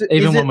word. It's Even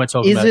is when it- we're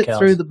talking is about it cows.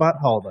 through the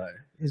butthole though?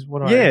 Is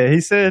what I Yeah,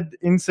 he said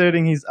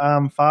inserting his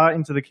arm far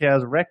into the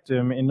cow's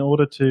rectum in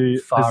order to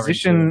Far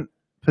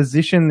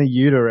position the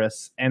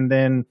uterus and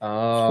then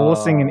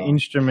forcing an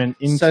instrument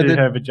into So the-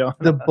 her vagina.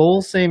 The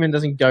bull semen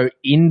doesn't go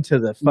into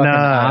the fucking No,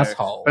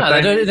 asshole. but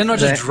No, they're not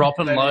just they-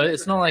 dropping low.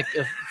 It's not like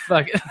a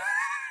fuck.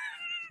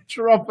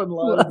 dropping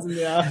loads in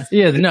the ass.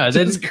 Yeah, no,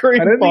 they're just. Creep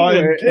I don't by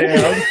think we're-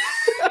 cows.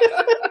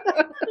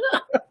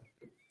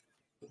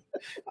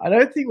 I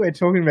don't think we're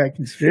talking about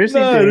conspiracy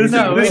No, theories.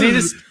 No, we This need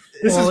is- to.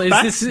 this Well, is is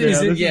facts this? now. Is it?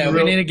 This is Yeah, we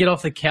real. need to get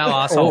off the cow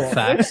asshole Oh.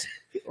 facts.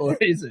 Or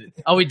is it?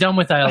 Are we done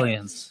with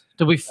aliens?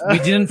 Did we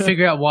didn't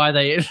figure out why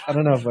they. I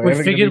don't know if we're We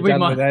ever figured going to be we done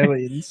might- with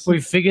aliens. We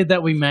figured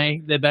that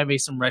there may be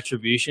some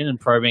retribution in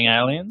probing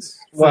aliens.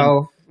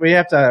 Well, we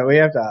have to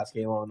ask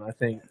Elon, I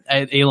think.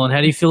 Hey, Elon,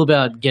 how do you feel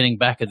about getting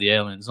back at the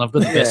aliens? And I've got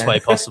the best Yeah. way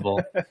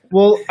possible.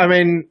 Well, I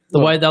mean, The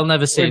look, way they'll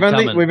never see it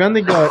coming. we've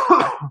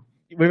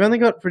only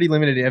got pretty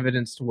limited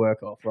evidence to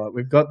work off, right?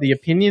 We've got the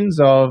opinions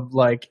of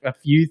like a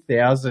few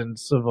thousand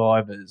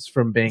survivors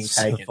from being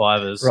taken.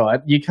 Survivors. Right.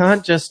 You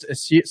can't just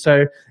assume.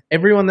 So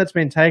everyone that's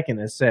been taken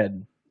has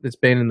said it's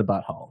been in the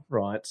butthole.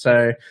 Right.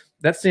 So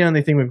that's the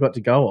only thing we've got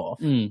to go off.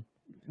 Mm.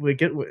 We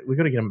got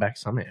to get them back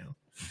somehow.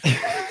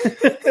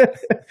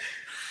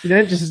 We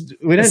don't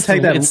It's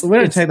take the- that. it's- We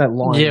don't it's- take that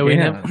line. Yeah, we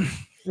down. never.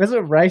 There's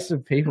a race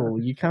of people.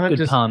 You can't Good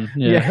just. pun.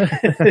 Yeah.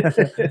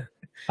 Yeah.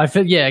 I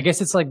feel. Yeah, I guess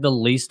it's like the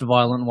least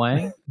violent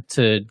way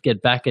to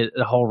get back at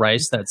a whole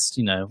race. That's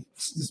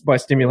Just by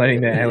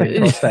stimulating their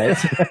alien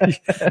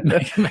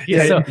prostates. make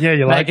Yeah, it so, yeah,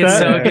 you like make it that?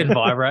 so it can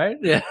vibrate.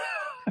 Yeah.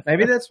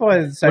 Maybe that's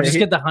why. So Or just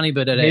get the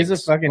honeybird at here's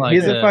eggs. a fucking like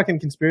here's the- a fucking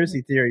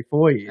conspiracy theory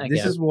for you. Okay.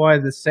 This is why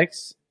the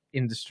sex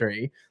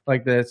industry,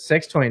 like the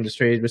sex toy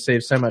industry,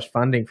 receives so much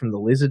funding from the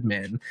lizard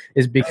men,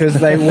 is because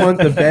they want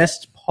the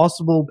best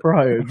possible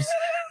probes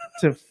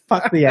to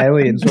fuck the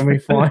aliens when we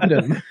find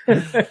them.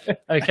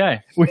 Okay.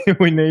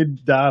 we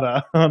need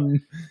data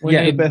on We Yeah,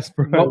 the need- best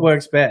probe. What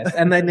works best,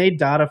 and they need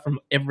data from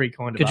every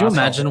kind of. Could you asshole.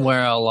 imagine where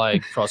our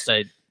like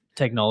prostate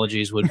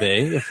technologies would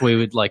be if we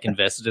would like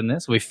invested in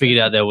this? We figured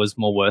out there was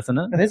more worth in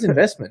it. There's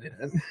investment in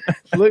it.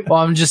 Look, Well,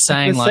 I'm just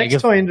saying, the like, sex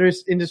if, toy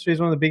industry is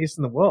one of the biggest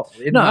in the world.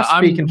 It No, must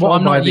I'm- be controlled well,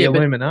 I'm by not- the yeah, but-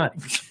 Illuminati.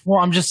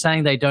 well, I'm just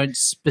saying they don't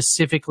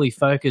specifically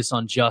focus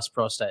on just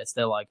prostates.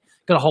 They're like,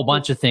 got a whole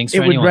bunch of things it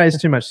for would anyone. raise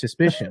too much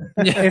suspicion.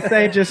 If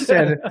they just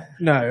said,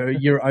 no,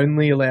 you're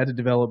only allowed to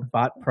develop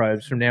butt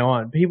probes from now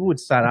on, people would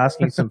start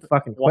asking some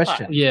fucking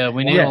questions. Yeah,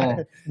 we need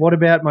Yeah. What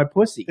about my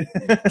pussy?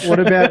 What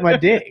about my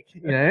dick?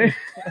 You know?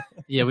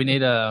 Yeah, we need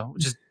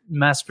just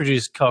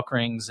mass-produce cock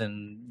rings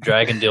and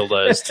dragon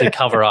dildos to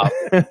cover up.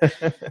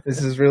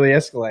 This is really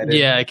escalated.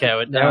 Yeah,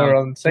 okay. Now we're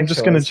on I'm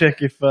just going to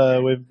check if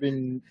we've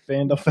been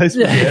banned off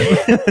Facebook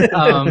yet.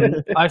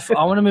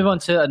 I want to move on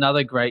to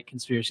another great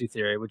conspiracy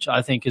theory, which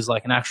I think is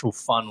like an actual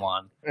fun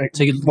one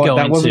to What, go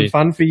that into. wasn't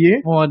fun for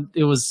you? Well,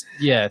 it was,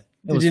 yeah. It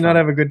Did was you fun. not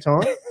have a good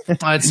time?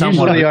 I had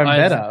somewhat. Usually I'm I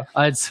had- better.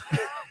 I had,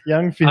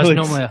 Young I was Felix.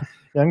 normally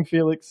Young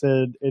Felix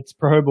said, "It's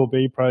probe or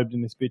be probed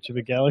in this bitch of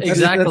a galaxy."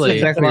 exactly,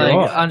 exactly like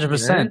right,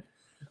 100%.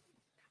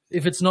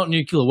 If it's not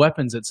nuclear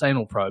weapons, it's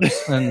anal probes,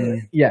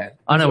 and Yeah.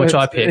 I know which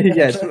I pick.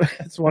 Yeah,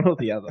 it's one or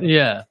the other.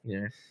 yeah.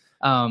 Yeah.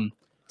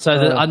 So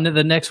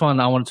the next one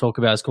I want to talk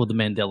about is called the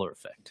Mandela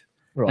effect.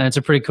 Right. And it's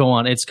a pretty cool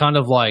one. It's kind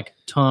of like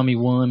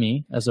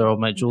timey-wimey, as our old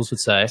mate Jules would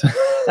say.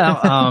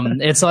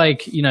 It's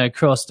like,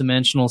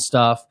 cross-dimensional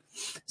stuff.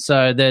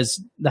 So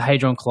there's the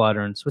Hadron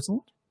Collider in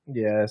Switzerland.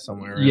 Yeah,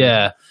 somewhere around.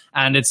 Yeah.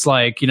 And it's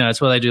like,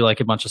 it's where they do like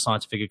a bunch of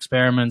scientific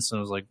experiments. And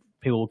it was like,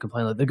 people will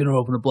complain like they're going to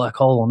open a black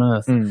hole on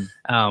Earth.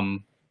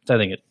 Don't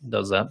think it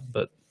does that,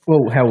 but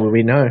Well, how will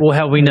we know? well,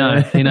 how we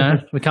know,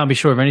 we can't be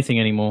sure of anything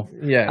anymore.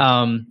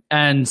 Yeah.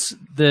 And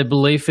the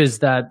belief is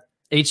that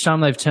each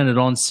time they've turned it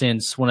on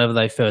since whenever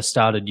they first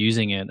started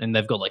using it, and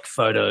they've got like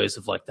photos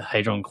of like the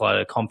Hadron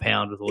Collider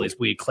compound with all these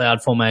weird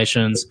cloud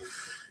formations,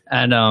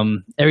 and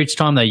every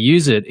time they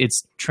use it,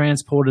 it's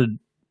transported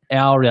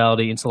our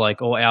reality into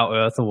like, or our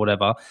Earth or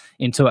whatever,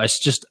 into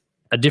just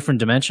a different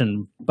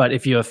dimension. But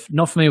if you're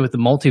not familiar with the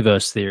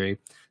multiverse theory,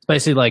 it's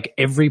basically like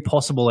every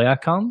possible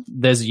outcome,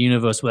 there's a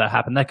universe where that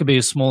happened. That could be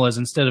as small as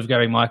instead of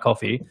grabbing my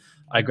coffee,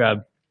 I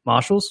grab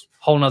Marshall's,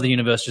 whole nother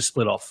universe just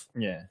split off.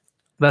 Yeah.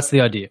 That's the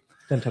idea.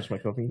 Don't touch my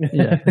coffee.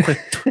 Yeah.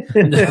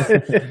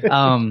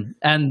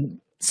 And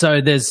so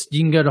you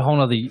can go to a whole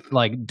other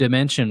like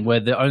dimension where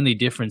the only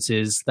difference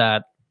is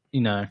that,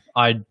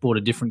 I bought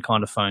a different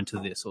kind of phone to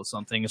this or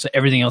something. So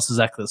everything else is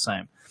exactly the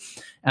same.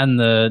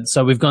 And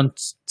so we've gone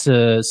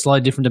to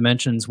slightly different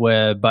dimensions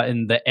but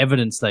in the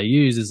evidence they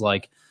use is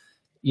like,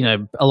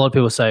 a lot of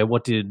people say,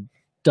 what did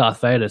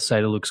Darth Vader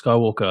say to Luke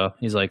Skywalker?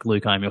 He's like,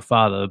 Luke, I'm your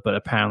father. But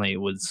apparently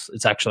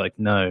it's actually like,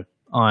 no,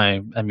 I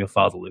am your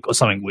father, Luke, or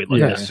something weird like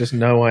Yeah, that. it's just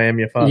no, I am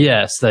your father.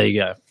 Yes, there you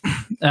go.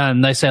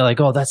 And they say like,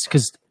 oh, that's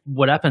because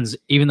what happens,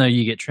 even though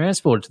you get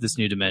transported to this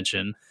new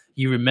dimension,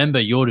 you remember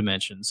your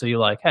dimension. So you're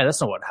like, hey, that's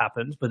not what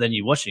happened. But then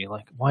you watch it, you're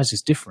like, why is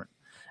this different?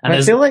 And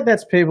I feel like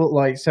that's people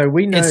like, so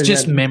we know it's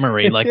just that,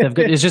 memory. Like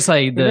it's just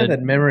like we know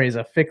that memory is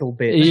a fickle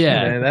bitch.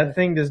 Yeah. That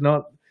thing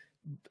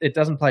it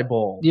doesn't play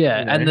ball.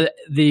 yeah. And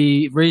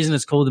the reason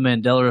it's called the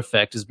Mandela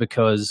effect is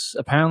because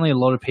apparently a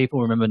lot of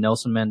people remember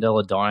Nelson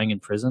Mandela dying in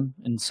prison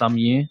in some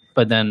year,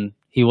 but then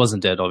he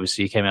wasn't dead.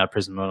 Obviously, he came out of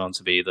prison, went on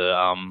to be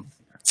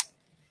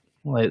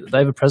they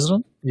have a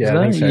president? Yeah,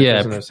 I think so.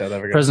 Yeah, President of South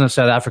Africa. President of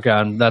South Africa,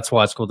 and that's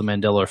why it's called the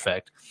Mandela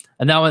effect.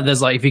 And now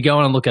there's like, if you go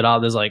on and look it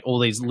up, there's like all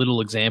these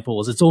little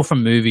examples. It's all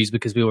from movies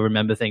because people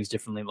remember things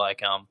differently.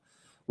 Like,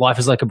 life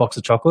is like a box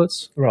of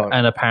chocolates, Right.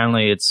 and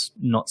apparently it's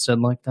not said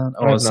like that.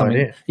 I have no something.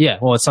 idea. Yeah,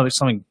 well, it's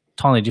something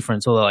totally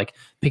different. So they're like,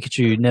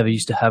 Pikachu never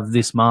used to have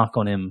this mark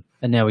on him,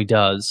 and now he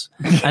does.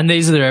 And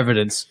these are their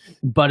evidence.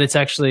 But it's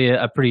actually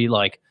a pretty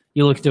like,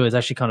 you look into it, it's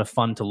actually kind of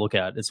fun to look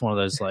at. It's one of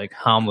those like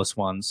harmless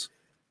ones.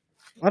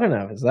 I don't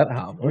know if it's that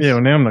harmless. Yeah,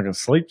 well, now I'm not going to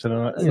sleep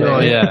tonight. Yeah. Oh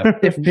yeah.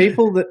 If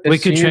people that We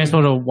could assume-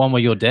 transport to one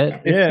where you're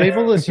dead. If Yeah.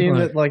 people assume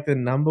Like- that like the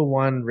number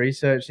one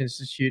research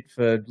institute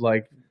for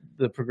like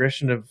the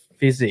progression of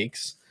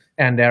physics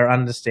and our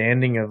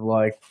understanding of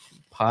like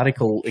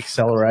particle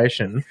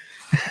acceleration,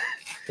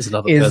 There's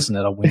another is- person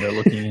at our window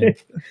looking in.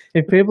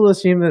 if people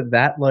assume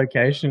that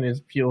location is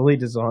purely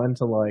designed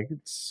to like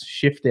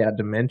shift our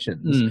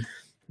dimensions, Mm.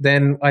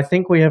 then I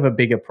think we have a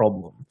bigger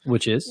problem,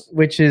 Which is?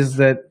 which is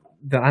that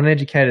the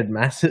uneducated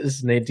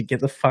masses need to get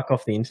the fuck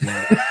off the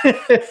internet.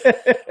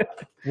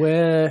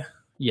 Where,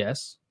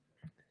 yes.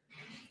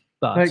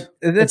 But Like,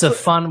 it's a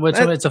fun,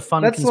 it's a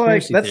fun that's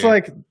like conspiracy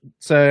theory.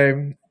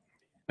 so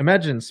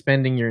imagine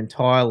spending your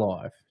entire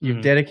life, you've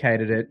Mhm.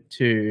 dedicated it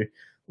to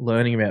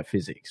learning about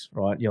physics,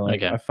 right? You're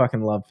like, Okay. I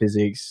fucking love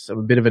physics. I'm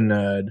a bit of a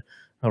nerd.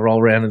 I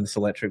roll around in this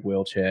electric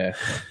wheelchair.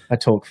 I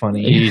talk Are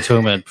funny. you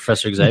talking about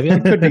Professor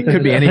Xavier?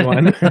 could be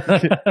anyone.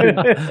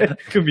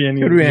 Could be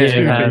any. Could be You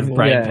anyone. have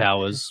brain Yeah.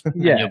 powers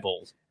Yeah. in your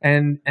balls.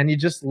 and you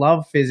just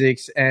love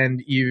physics,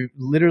 and you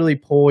literally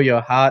pour your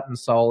heart and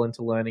soul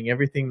into learning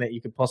everything that you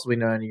could possibly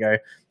know, and you go,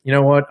 you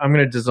know what, I'm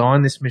going to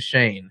design this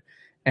machine,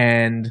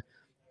 and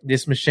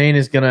this machine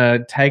is going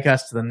to take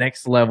us to the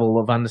next level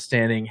of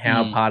understanding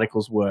how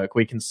particles work.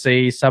 We can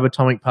see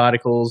subatomic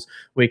particles.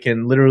 We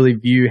can literally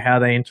view how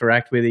they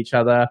interact with each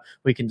other.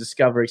 We can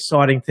discover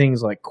exciting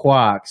things like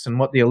quarks and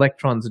what the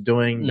electrons are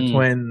doing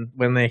between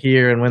when they're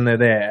here and when they're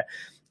there.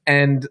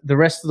 And the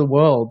rest of the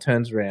world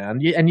turns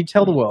around and you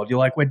tell the world, you're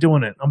like, we're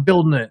doing it. I'm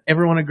building it.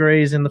 Everyone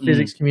agrees in the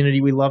physics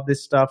community. We love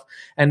this stuff.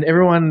 And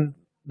everyone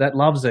that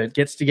loves it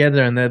gets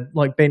together and they're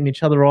like beating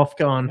each other off,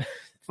 going,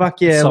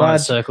 "Fuck yeah, Science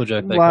large circle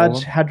jerk. They call Large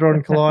them.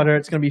 Hadron Collider.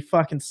 It's going to be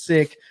fucking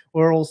sick.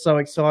 We're all so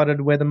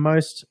excited. We're the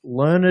most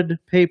learned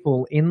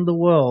people in the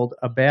world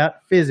about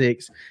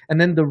physics." And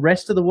then the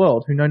rest of the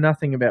world, who know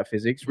nothing about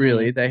physics,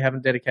 really, they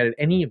haven't dedicated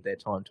any of their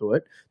time to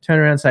it, turn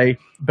around and say,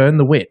 "Burn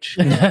the witch."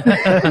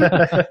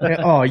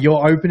 "Oh,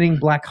 you're opening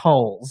black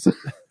holes.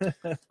 I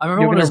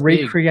remember You're when going it to was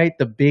big. recreate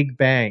the Big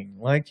Bang."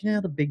 Like, do you know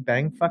how the Big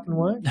Bang fucking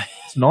works?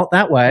 It's not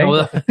that way.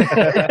 Well,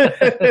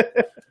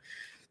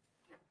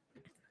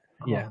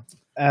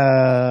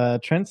 Yeah.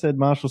 Trent said,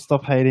 "Marshall,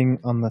 stop hating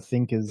on the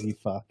thinkers, you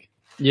fuck."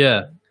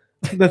 yeah.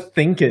 The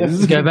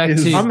thinkers. Go back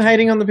to I'm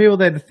hating on the people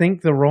that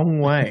think the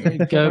wrong way.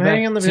 Go I'm back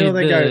hating on the to people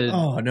that the- go,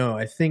 "Oh no,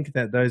 I think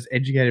that those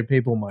educated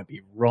people might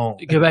be wrong."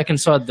 go back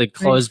inside the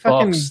closed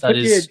fucking box that put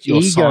is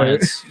your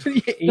science.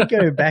 Put your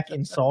ego back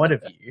inside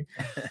of you,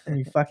 and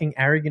you fucking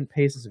arrogant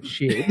pieces of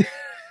shit.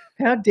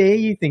 How dare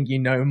you think you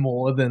know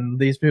more than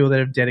these people that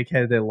have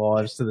dedicated their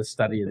lives to the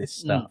study of this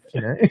stuff?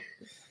 You know.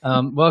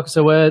 Well,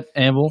 so we're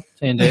Amble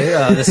T&D.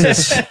 This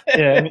is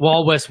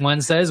Wild West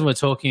Wednesdays, and we're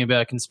talking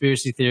about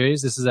conspiracy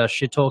theories. This is our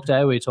shit talk day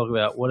where we talk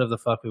about whatever the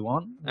fuck we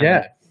want. And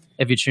Yeah.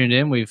 if you tuned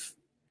in, we've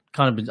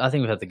kind of been, I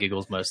think we've had the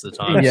giggles most of the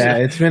time. Yeah,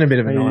 it's been a bit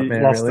of a We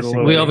nightmare. lost it a realistically.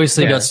 little We bit.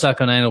 obviously Yeah. got stuck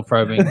on anal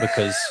probing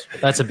because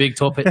that's a big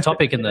topic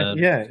in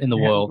the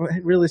world.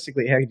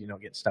 Realistically, how could you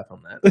not get stuck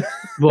on that?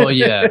 Well,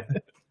 yeah.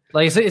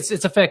 Like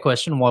it's a fair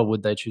question. Why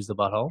would they choose the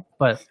butthole?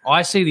 But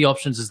I see the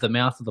options as the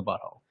mouth of the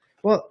butthole.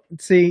 Well,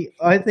 see,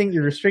 I think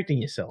you're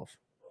restricting yourself.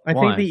 I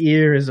Why? think the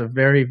ear is a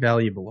very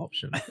valuable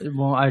option.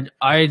 Well,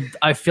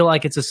 I feel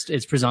like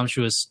it's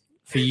presumptuous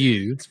for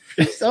you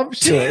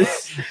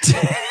Presumptuous.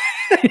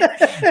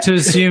 to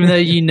assume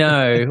that you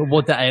know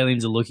what the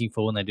aliens are looking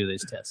for when they do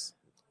these tests.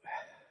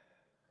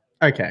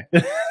 Okay,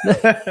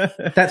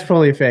 that's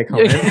probably a fair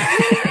comment.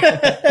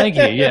 Thank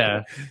you.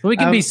 Yeah, we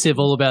can be Um,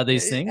 civil about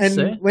these things. And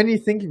so. when you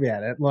think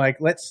about it, like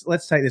let's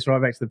take this right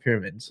back to the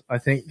pyramids. I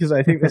think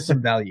there's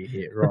some value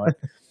here, right?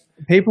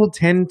 People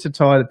tend to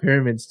tie the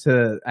pyramids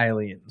to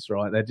aliens,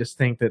 right? They just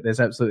think that there's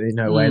absolutely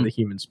no way the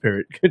human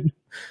spirit could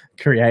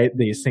create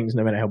these things,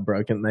 no matter how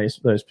broken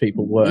those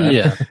people were.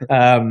 Yeah,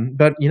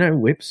 But you know,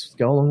 whips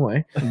go a long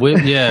way.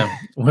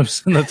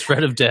 whips and the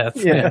threat of death.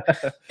 Yeah.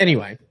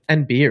 Anyway,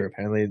 and beer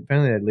apparently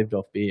they lived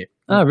off beer.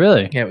 Oh,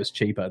 really? Yeah, it was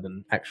cheaper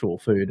than actual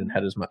food and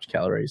had as much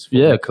calories. for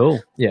Yeah, it. cool.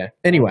 Yeah.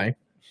 Anyway,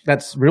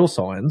 that's real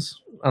science,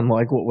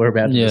 unlike what we're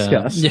about to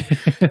discuss.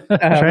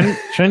 Yeah.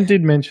 Trent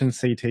did mention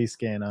CT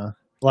scanner.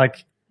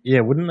 Like, yeah,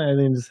 wouldn't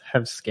aliens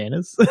have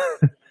scanners?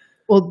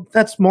 Well,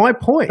 that's my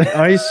point.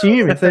 I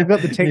assume if they've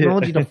got the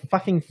technology to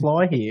fucking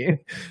fly here.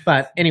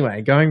 But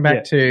anyway, going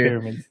back to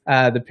pyramids.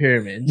 the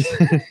pyramids,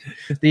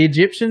 the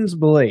Egyptians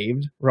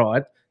believed,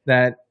 right,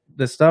 that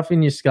the stuff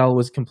in your skull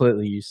was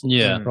completely useless.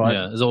 Yeah, right.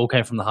 yeah. It all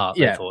came from the heart.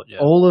 Yeah. They thought. Yeah.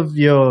 All of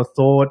your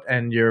thought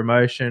and your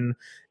emotion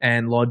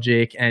and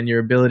logic and your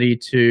ability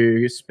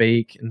to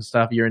speak and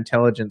stuff, your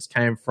intelligence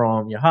came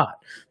from your heart,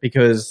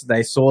 because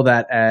they saw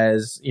that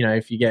as, you know,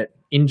 if you get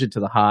injured to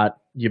the heart,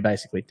 you're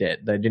basically dead.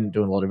 They didn't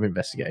do a lot of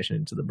investigation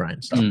into the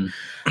brain stuff.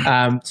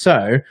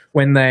 So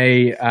when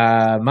they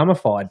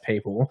mummified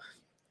people,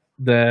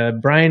 the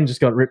brain just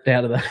got ripped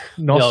out of the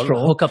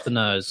nostril. Hook up the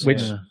nose.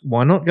 Which,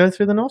 why not go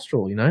through the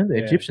nostril? You know,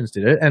 the Egyptians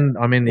did it. And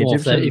I mean, the Well,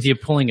 Egyptians. if you're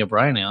pulling your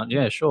brain out,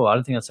 yeah, sure. I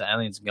don't think that's what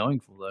aliens are going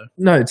for, though.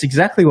 No, it's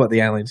exactly what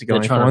the aliens are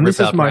going for. trying to And this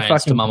rip is our my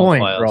brains to fucking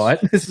point, mummify us.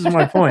 right? This is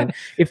my point.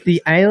 If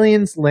the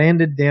aliens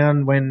landed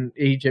down when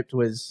Egypt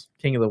was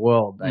king of the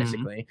world,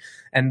 basically,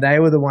 and they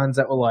were the ones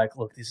that were like,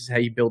 look, this is how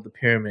you build the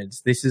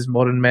pyramids. This is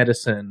modern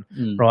medicine,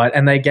 right?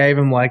 And they gave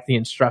them like the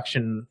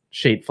instruction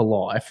sheet for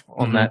life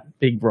on that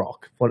big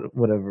rock,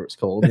 whatever it's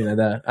called, you know,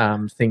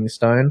 the thing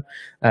stone,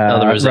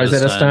 the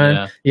Rosetta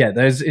Stone, yeah,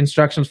 those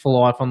instructions for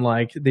life on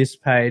like this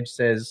page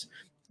says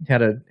how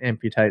to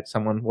amputate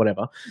someone,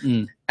 whatever.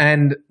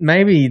 And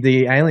maybe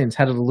the aliens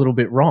had it a little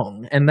bit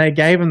wrong and they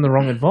gave them the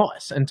wrong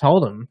advice and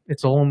told them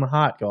it's all in the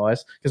heart,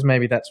 guys, because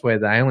maybe that's where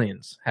the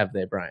aliens have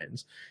their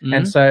brains.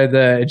 And so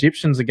the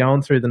Egyptians are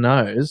going through the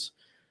nose,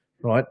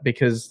 right,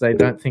 because they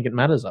don't think it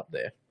matters up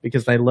there,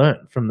 because they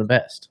learned from the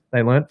best.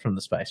 They learned from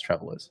the space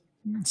travelers.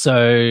 So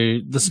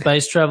the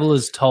space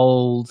travelers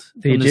told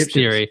The from this Egyptians,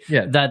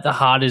 theory that the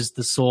heart is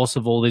the source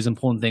of all these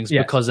important things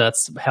because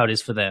that's how it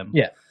is for them.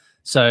 Yeah.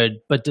 So,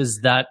 but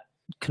does that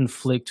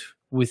conflict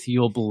with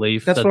your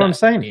belief? That's what I'm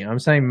saying here. I'm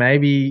saying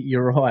maybe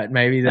you're right.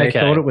 Maybe they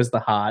thought it was the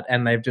heart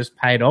and they've just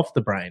paid off the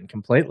brain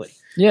completely.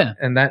 Yeah.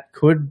 And that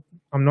could,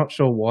 I'm not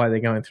sure why they're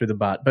going through the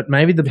butt, but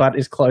maybe the butt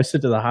is closer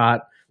to the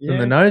heart than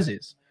the nose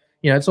is.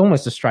 You know, it's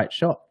almost a straight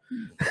shot.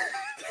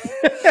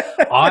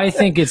 I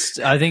think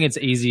it's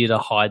easier to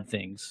hide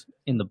things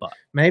in the butt.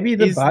 Maybe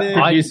the butt there-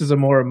 produces a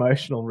more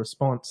emotional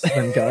response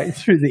than going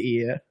through the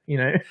ear, you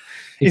know?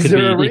 It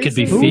could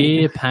be reason?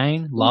 fear,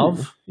 pain,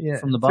 love Yeah.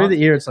 from the Through butt.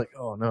 the ear, it's like,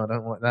 oh, no, I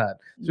don't like that.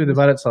 Through the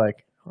butt, it's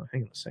like, oh,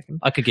 hang on a second.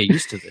 I could get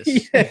used to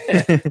this.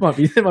 Yeah.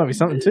 there might be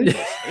something to this.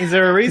 Is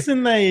there a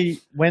reason they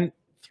went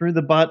through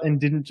the butt and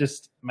didn't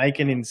just make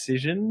an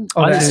incision?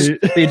 Oh, to-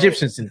 the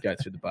Egyptians didn't go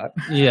through the butt.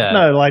 Yeah.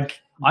 no, like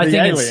I the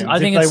think aliens, it's. I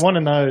think if it's. they want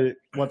to know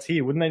what's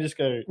here, wouldn't they just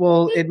go?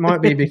 Well, it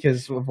might be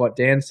because of what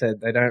Dan said.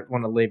 They don't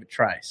want to leave a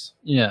trace,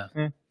 Yeah,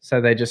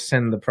 so they just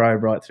send the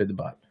probe right through the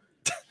butt.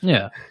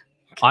 yeah.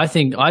 I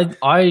think I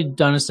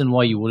don't understand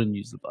why you wouldn't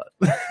use the butt.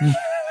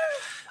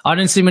 I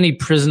don't see many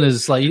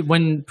prisoners like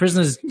when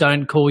prisoners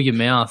don't call your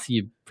mouth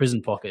your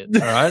prison pocket.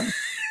 All right.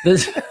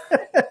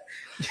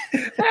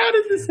 How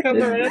did this come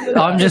around?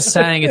 I'm just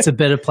saying it's a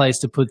better place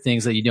to put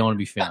things that you don't want to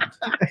be found.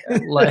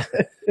 Like,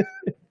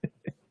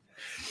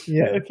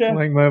 Yeah, Okay.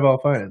 like mobile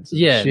phones.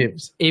 Yeah.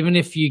 ships. even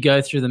if you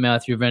go through the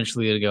mouth, you're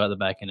eventually going to go out the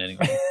back end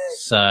anyway.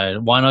 So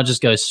why not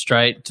just go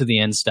straight to the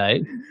end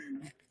state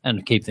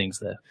and keep things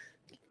there?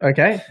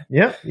 Okay.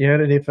 Yep. You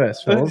heard it here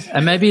first, fellas.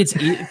 And maybe it's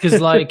because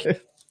like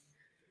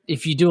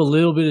if you do a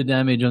little bit of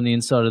damage on the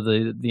inside of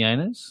the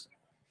anus,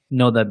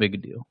 not that big a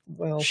deal.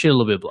 Well, Shit, a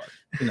little bit of blood.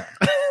 You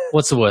know,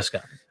 what's the worst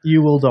guy?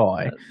 you will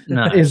die.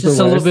 No, Is it's just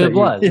the a little worst bit that of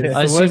blood. You, yeah,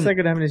 I the worst assume that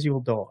could happen is you will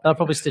die. they'll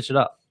probably stitch it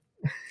up.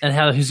 And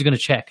who's going to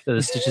check that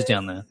the stitches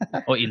down there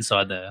or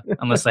inside there,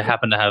 unless they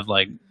happen to have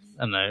like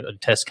I don't know a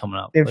test coming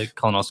up, If- like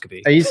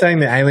colonoscopy? Are you saying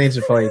the aliens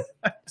would probably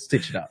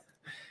stitch it up?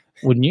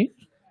 Wouldn't you?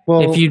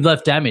 Well, If you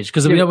left damage,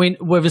 because Yeah.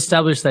 we've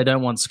established they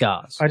don't want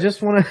scars I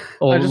just want to,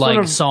 or I just like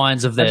wanna-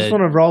 signs of I their. just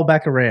want to roll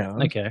back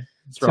around. Okay,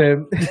 that's right.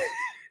 To,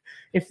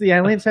 if the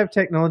aliens have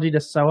technology to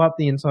sew up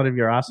the inside of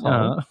your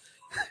asshole,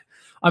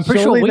 I'm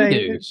pretty sure we they,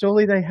 do.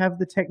 Surely they have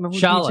the technology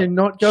Charlotte, to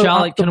not go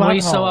Charlotte, up the can we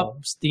butthole. sew up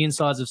the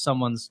insides of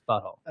someone's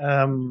butthole?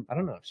 I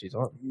don't know if she's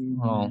on.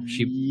 Well,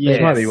 she Yes.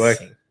 It might be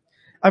working.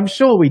 I'm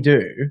sure we do.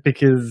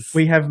 because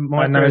We have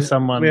I know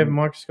someone. we have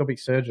microscopic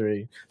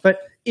surgery. But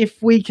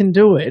if we can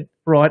do it,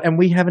 right, and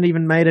we haven't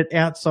even made it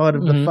outside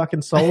of the Mhm.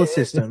 fucking solar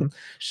system,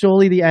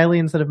 surely the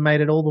aliens that have made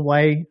it all the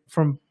way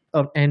from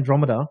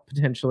Andromeda,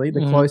 potentially,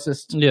 the Mhm.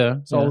 closest yeah,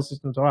 solar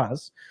system to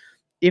us,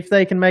 if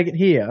they can make it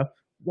here,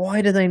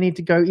 why do they need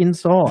to go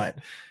inside?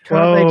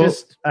 Can't they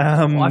just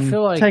I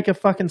feel like take a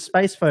fucking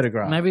space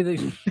photograph? maybe they.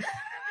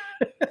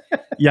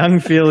 Young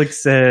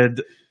Felix said,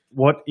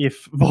 "What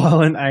if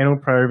violent anal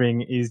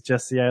probing is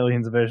just the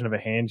aliens' version of a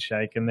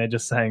handshake, and they're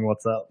just saying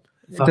what's up?"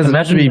 Does it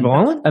have to be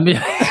violent? I mean,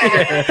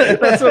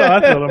 That's what I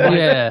thought. I'm like,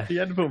 Yeah. you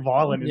had to put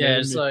violent in yeah, there.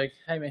 it's didn't like,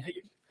 hey man,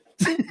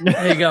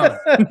 how you going?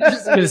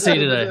 Good to see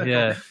you today.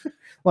 Yeah,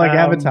 Like Um,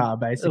 Avatar,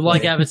 basically.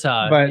 like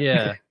Avatar. But-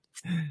 yeah,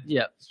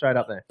 yeah. Straight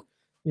up there.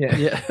 Yeah.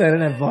 Yeah. They don't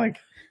have like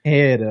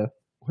hair to you?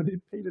 What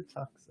did Peter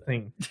Tuck say?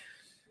 thing.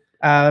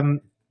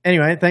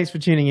 Anyway, thanks for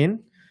tuning in.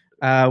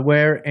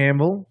 We're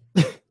Amble.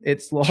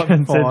 It's live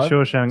Trent at said 5.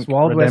 Shawshank It's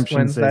Wild West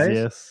Redemption says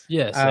Wednesdays.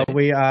 yes. Yeah, so,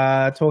 We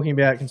are talking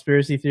about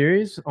conspiracy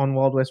theories on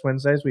Wild West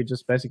Wednesdays. We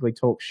just basically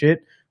talk shit,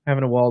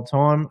 having a wild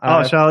time.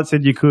 Oh, Charlotte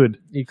said you could.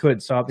 You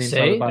could sew up the inside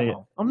of See? the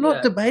butthole. I'm not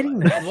Yeah. debating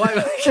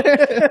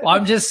that. Why-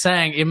 I'm just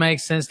saying it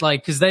makes sense,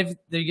 like because they got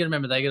to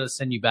remember they got to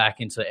send you back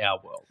into our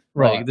world,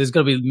 Right. Like, there's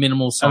got to be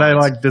minimal Are signs. they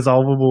like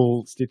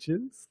dissolvable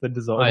stitches? The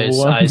dissolvable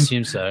ones? I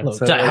assume so. Look,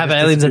 so Have they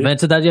just aliens disappear.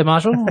 invented that yet,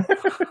 Marshall?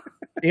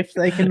 If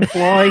they can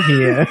fly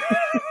here,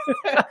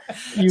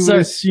 you So-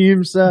 would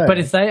assume so. But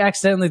if they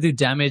accidentally do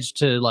damage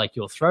to like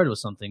your throat or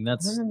something, I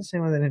that's don't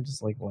understand why they don't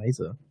just like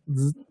laser.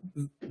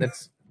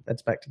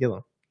 That's back together.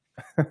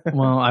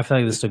 well, I feel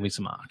like this took me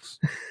some marks.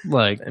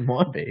 Like, It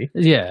might be.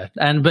 yeah,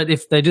 but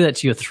if they do that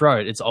to your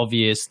throat, it's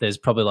obvious. There's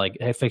probably like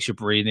it affects your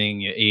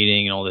breathing, your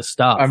eating, and all this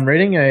stuff. I'm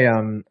reading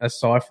a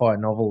sci-fi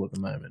novel at the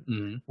moment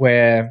Mhm.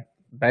 where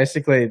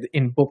basically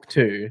in book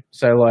 2,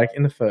 so like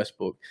in the first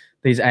book,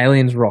 these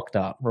aliens rocked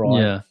up,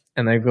 right? Yeah.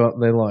 And they're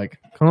like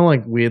kind of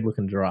like weird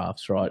looking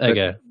giraffes, right? But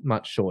Okay.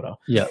 much shorter.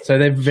 Yeah. So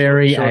they're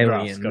very Short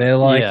giraffes, alien. got it. They're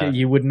like Yeah.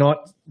 you would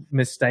not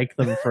mistake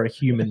them for a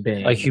human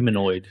being. A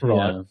humanoid,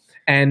 Right. Yeah.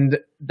 And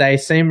they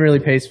seem really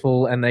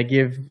peaceful, and they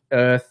give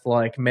Earth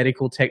like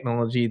medical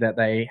technology that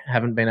they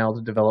haven't been able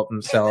to develop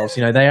themselves.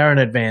 You know, they are an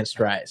advanced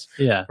race,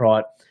 Yeah.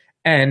 right?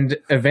 And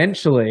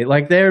eventually,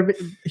 like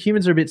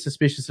humans are a bit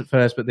suspicious at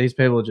first, but these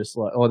people are just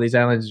like, or these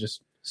aliens are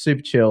just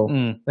super chill.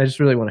 Mm. They just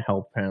really want to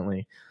help,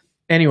 apparently.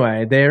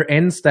 Anyway, their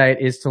end state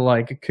is to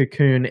like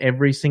cocoon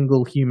every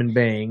single human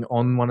being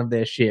on one of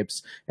their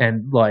ships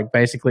and like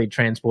basically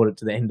transport it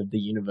to the end of the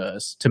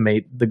universe to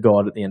meet the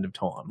god at the end of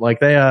time. Like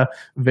they are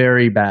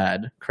very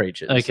bad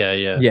creatures. Okay.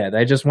 Yeah. Yeah,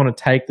 they just want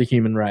to take the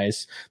human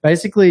race.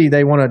 Basically,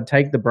 they want to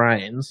take the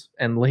brains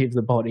and leave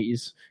the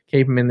bodies,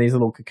 keep them in these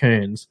little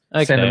cocoons,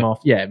 send Okay. them off.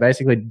 Yeah,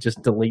 basically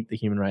just delete the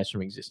human race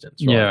from existence.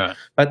 Right? Yeah.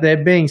 But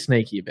they're being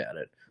sneaky about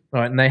it,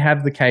 right? And they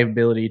have the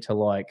capability to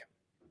like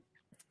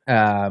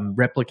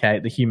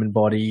replicate the human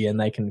body, and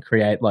they can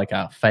create like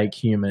a fake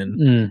human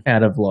Mm.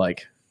 out of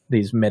like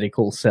these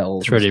medical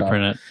cells. and 3D stuff.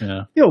 print it.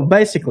 Yeah. Yeah, well,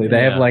 basically,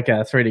 they Yeah. have like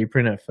a 3D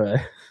printer for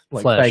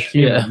like Flesh, fake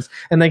humans,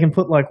 and they can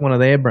put like one of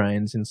their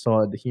brains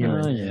inside the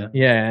human. Oh, yeah.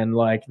 Yeah, and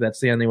like that's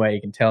the only way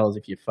you can tell is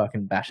if you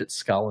fucking bash its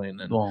skull in.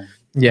 And Well,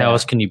 yeah, how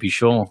else can you be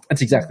sure?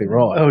 that's exactly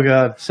right. Oh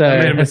god! So- I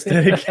made a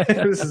mistake.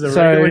 This is a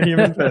So- regular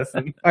human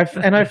person.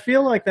 I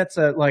feel like that's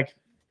a like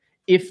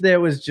if there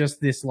was just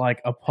this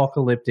like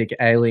apocalyptic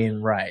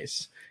alien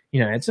race,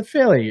 it's a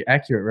fairly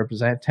accurate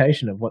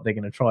representation of what they're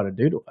going to try to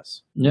do to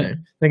us. Yeah.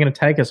 They're going to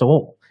take us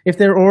all. If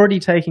they're already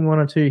taking one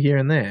or two here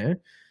and there,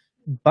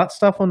 butt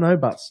stuff or no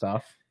butt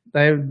stuff,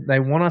 they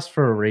want us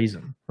for a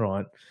reason,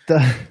 right?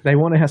 They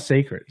want our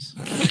secrets.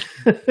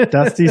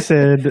 Dusty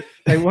said,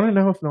 They want to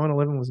know if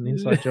 9/11 was an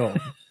inside job.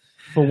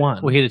 For one,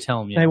 We're here to tell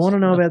them. Yes. they want to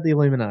know about the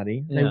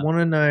Illuminati. They Yeah. want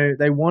to know.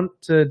 They want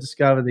to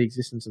discover the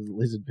existence of the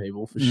lizard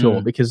people for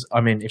sure. Because I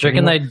mean, Do you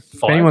reckon they'd if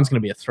fight? anyone's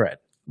going to be a threat,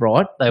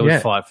 right? They would Yeah.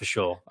 fight for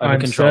sure. Over I'm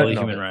control of the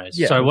certain of human it. race.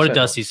 Yeah, Sorry, I'm what did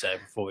certain of Dusty say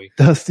before we?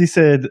 Dusty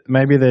said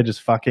maybe they're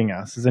just fucking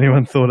us. Has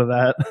anyone thought of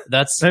that?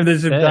 That's Maybe they're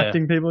just fair.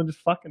 abducting people and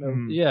just fucking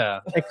them.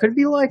 Yeah. It could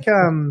be like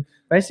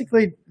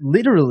basically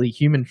literally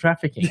human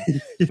trafficking,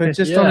 but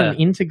just on an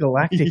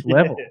intergalactic Yeah.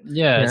 level.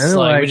 Yeah, it's You know,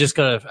 like, we like- just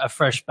got a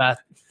fresh batch,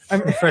 I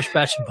mean, a fresh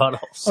batch of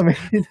buttholes. I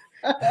mean,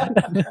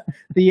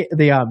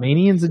 the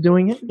Armenians are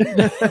doing it.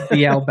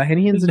 The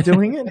Albanians are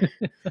doing it.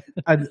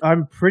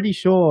 I'm pretty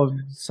sure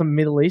some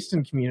Middle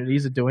Eastern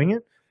communities are doing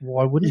it.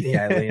 Why wouldn't the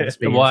aliens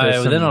be? Why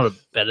into they're some- not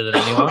better than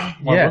anyone?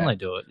 Why Yeah. wouldn't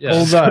they do it? Yeah.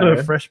 Although- Got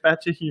a fresh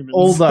batch of humans.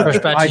 Although Fresh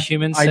batch I, of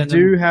humans. I send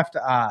do them- have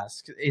to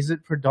ask: is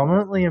it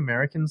predominantly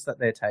Americans that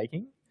they're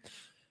taking?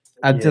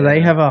 Do they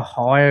Yeah. have a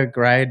higher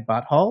grade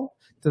butthole?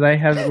 Do they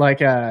have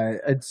like a?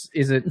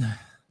 Is it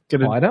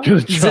gonna, wider? gonna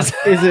Is try, this-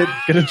 Is it?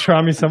 gonna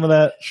try me some of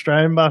that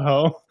Australian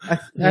butthole. I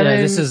Yeah,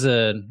 mean, this is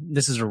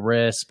a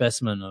rare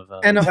specimen of.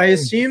 and I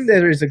assume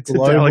there is a a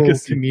global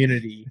delicacy.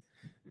 community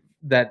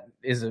that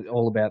is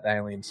all about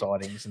alien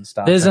sightings and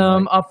stuff. there's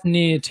and, like, up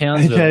near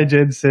Townsville. AK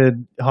Jed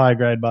said higher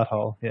grade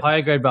butthole. Yeah.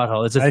 Higher grade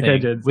butthole. It's a Okay,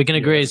 thing. Jed. We can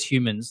agree as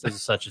humans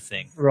there's such a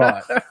thing.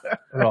 right,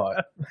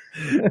 right.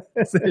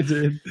 They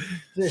did.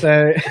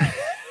 So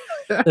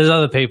There's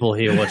other people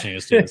here watching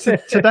us do this.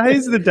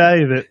 Today's the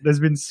day that there's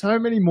been so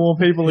many more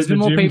people. There's in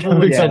the been more gym people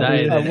coming today up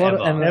here. than a lot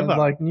ever. and Ever.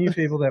 like new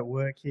people that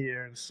work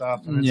here and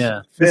stuff. And it's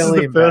Yeah. This is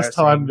fairly the first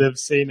time embarrassing. they've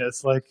seen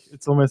us. Like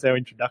it's almost our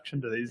introduction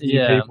to these new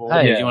Yeah. people.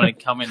 Hey, Yeah. do you want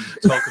to come and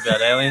talk about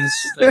aliens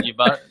that you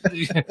butt?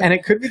 And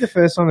it could be the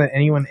first time that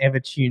anyone ever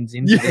tunes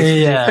into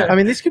this. Yeah. I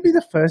mean, this could be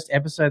the first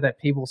episode that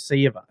people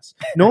see of us.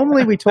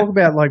 Normally, we talk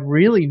about like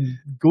really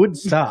good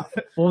stuff.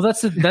 Well,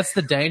 that's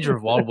the danger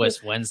of Wild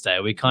West Wednesday.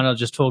 We kind of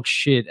just talk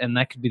shit, and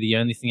that could be the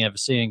only thing I ever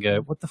see and go,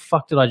 "What the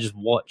fuck did I just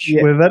watch?"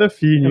 Yeah. We've had a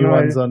few new And I-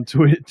 ones on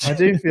Twitch. I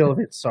do feel a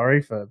bit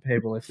sorry for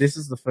people if this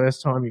is the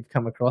first time you've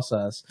come across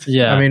us.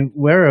 Yeah. I mean,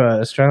 we're an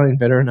Australian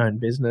veteran-owned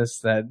business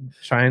that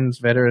trains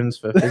veterans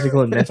for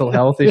physical and mental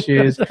health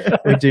issues.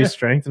 We do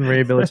strength and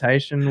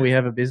rehabilitation. We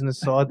have a business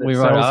side that we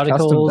sells write custom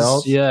articles.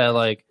 belts. Yeah,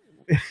 like.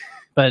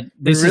 But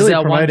this really is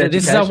our one. promote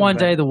This is our education, one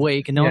day but- of the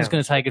week, and no one's Yeah.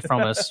 going to take it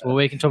from us. Where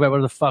we can talk about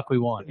whatever the fuck we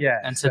want. Yeah,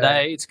 And so-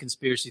 today it's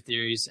conspiracy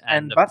theories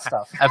and butt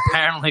stuff.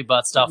 apparently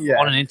butt stuff Yeah.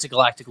 on an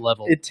intergalactic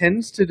level. It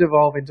tends to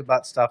devolve into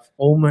butt stuff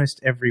almost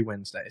every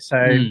Wednesday. So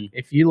Mm.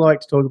 if you like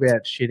to talk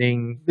about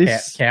shitting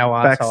This cow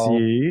Backs asshole,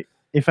 you.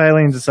 If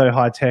aliens are so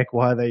high tech,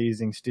 why are they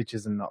using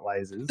stitches and not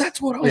lasers? that's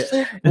what I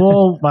said.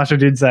 well, Marshall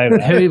did say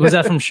that. who was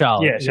that from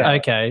Charlotte? Yeah, Charlotte.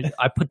 Okay,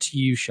 I put to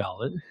you,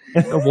 Charlotte.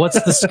 What's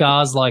the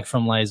scars like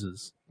from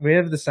lasers? We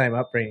have the same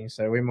upbringing,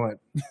 so we might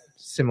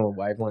similar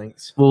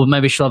wavelengths. Well,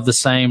 maybe she'll have the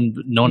same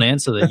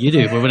non-answer that you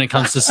do, but when it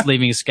comes to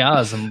leaving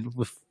scars and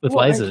with Well,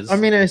 lasers. I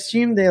mean, I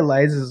assume their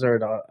lasers are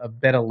at a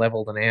better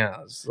level than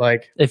ours.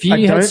 Like, if you I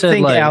had don't said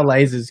think like, our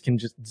lasers can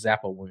just zap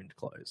a wound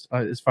closed,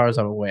 as far as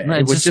I'm aware. no,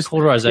 it it's would just just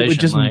cauterization. it would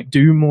just like,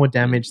 do more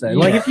damage though.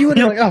 Like Yeah. if you were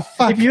to, like, oh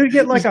fuck, if you would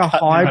get like a Just cut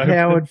them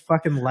high-powered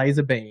fucking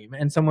laser beam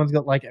and someone's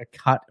got like a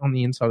cut on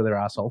the inside of their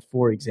asshole,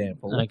 for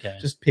example, Okay.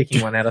 just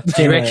picking one out of do you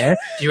thin reckon? air,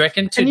 Do you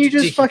reckon? To, and you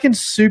just do, fucking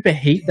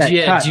superheat that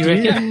yeah, cut. do you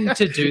reckon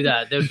to do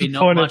that there would be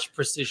not Point it- much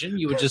precision?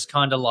 You would just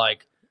kind of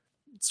like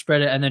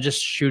spread it and then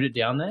just shoot it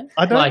down there,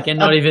 I don't- like, and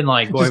not even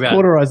like worry Just about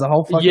cauterize the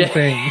whole fucking Yeah.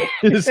 thing.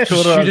 Just shoot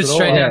cauterize it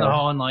straight all. down Yeah. the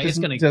hole and like just,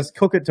 it's gonna. just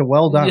cook it to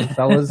well done, Yeah.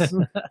 fellas.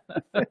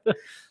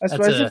 I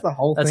suppose a- if the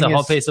whole That's thing a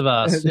hot is, piece of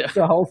ass. Yeah.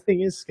 the whole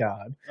thing is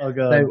scarred. Oh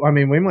god. I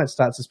mean, we might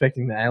start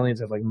suspecting the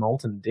aliens have like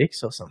molten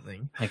dicks or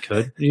something. I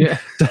could. Yeah.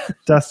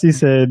 Dusty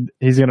said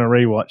he's going to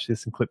rewatch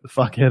this and clip the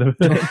fuck out of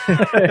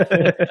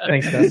it.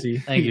 Thanks, Dusty.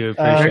 Thank you. You're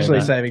Appreciate actually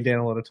that. saving down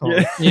a lot of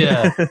time.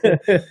 Yeah.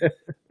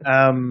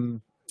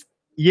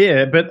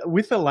 Yeah, but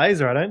with a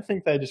laser, I don't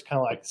think they just kind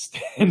of like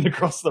stand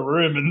across the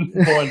room and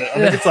point it. I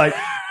think it's like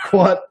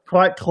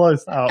quite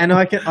close up. And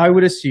I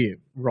would assume,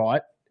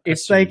 right?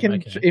 If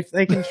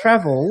they can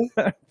travel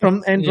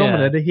from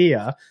Andromeda to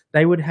here,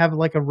 they would have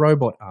like a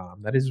robot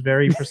arm that is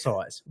very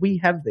precise. We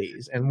have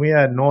these, and we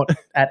are not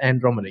at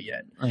Andromeda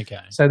yet. Okay.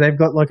 So they've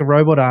got like a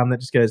robot arm that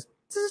just goes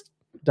zzz,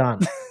 done,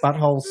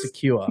 butthole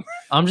secure.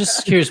 I'm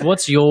just curious.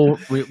 What's your?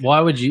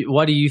 Why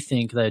do you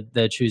think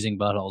they're choosing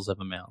buttholes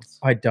over mouths?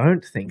 I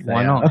don't think they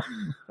Why are. not?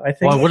 I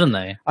think. Why wouldn't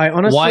they? I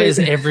honestly. Why is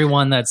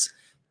everyone that's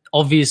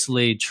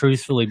obviously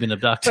truthfully been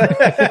abducted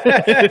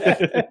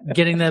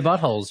getting their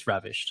buttholes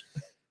ravished?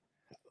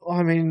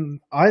 I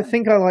mean, I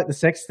think I like the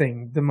sex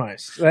thing the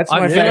most. That's I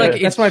my feel favorite. like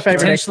that's it's my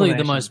favorite. potentially the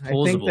explanation. most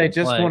I think they plausible,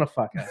 just like- want to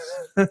fuck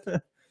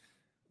us.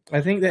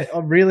 I think that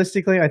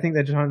realistically, I think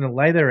they're trying to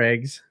lay their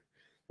eggs,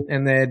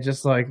 and they're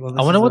just like, well,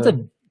 I wonder what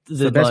the It's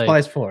the best like,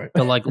 place for it.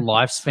 the like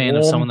lifespan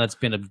of Swarm. someone that's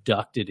been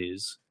abducted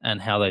is and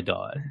how they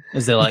died?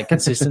 Is there like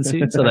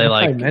consistency? So they I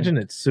like imagine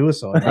it's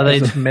suicide. Are they-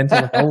 because of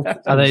mental health?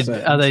 are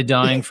concerns. they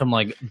dying from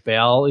like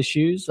bowel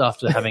issues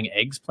after having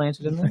eggs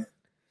planted in them?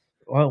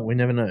 Well, we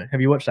never know.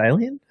 Have you watched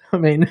Alien? I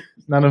mean,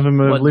 None of them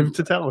have What- lived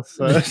to tell us.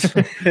 So.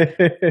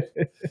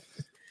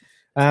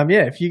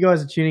 yeah, if you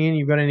guys are tuning in,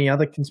 you've got any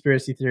other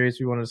conspiracy theories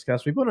we want to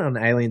discuss, we've been on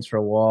aliens for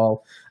a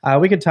while.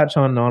 We could touch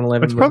on 9/11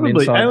 It's was an probably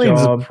inside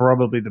aliens job. are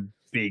probably the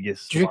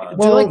biggest Do, you, one.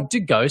 Well- do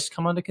ghosts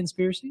come under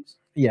conspiracies?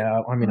 Yeah,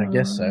 I mean, I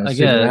guess so. Like,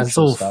 yeah, Supernatural it's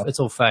all stuff. it's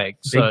all fake.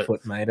 So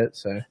Bigfoot made it,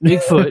 so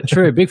Bigfoot,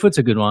 true. Bigfoot's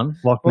a good one.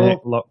 Loch Well, Ness.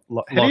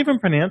 How do you even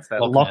pronounce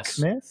that? Loch Loch Ness.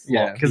 Ness?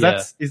 Yeah. Because Yeah.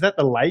 is that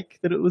the lake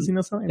that it was in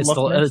or something? It's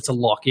Loch Ness? it's a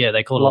lock. Yeah,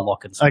 they call it a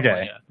lock and stuff.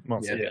 Okay. Yeah. Well,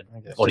 Yeah. I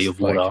guess. Body Just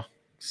of water. like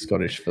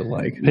Scottish for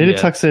like. Peter Yeah.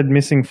 Tuck said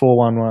missing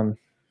 411.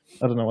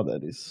 I don't know what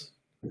that is.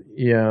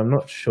 Yeah, I'm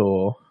not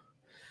sure.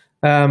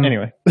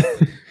 Anyway.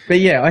 But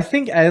yeah, I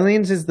think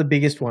aliens is the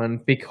biggest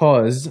one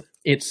because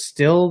it's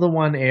still the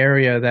one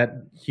area that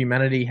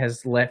humanity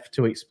has left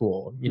to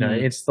explore. You know,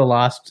 Mm. it's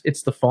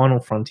the final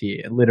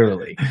frontier,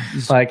 literally.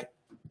 Like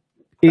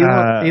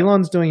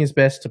Elon's doing his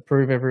best to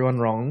prove everyone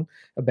wrong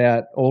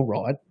about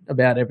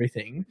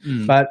everything.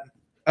 Mm. But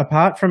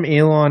apart from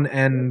Elon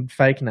and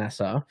fake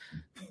NASA,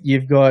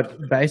 you've got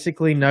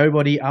basically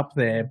nobody up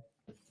there,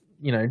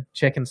 you know,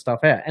 checking stuff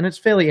out. And it's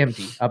fairly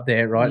empty up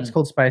there, right? It's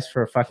called space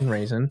for a fucking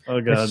reason.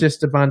 Oh, God. It's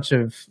just a bunch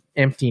of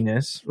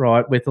emptiness,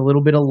 right, with a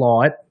little bit of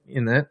light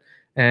in it.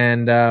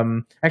 And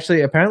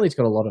actually, apparently it's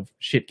got a lot of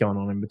shit going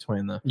on in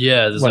between the...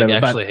 Yeah, there's Whatever,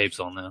 like but- actually heaps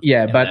on there.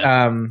 Yeah, In but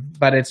there.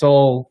 but it's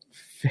all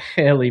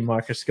fairly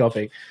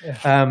microscopic.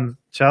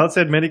 Charles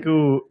said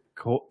medical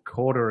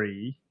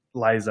cautery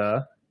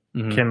laser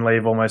Mhm. can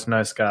leave almost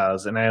no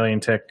scars. An alien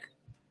tech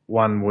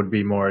one would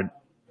be more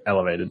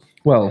elevated.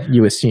 Well,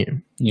 you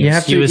assume. You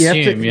have to.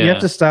 assume, You yeah. have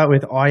to start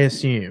with I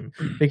assume,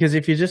 because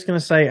if you're just going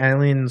to say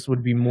aliens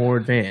would be more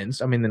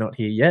advanced, I mean they're not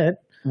here yet.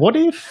 What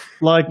if,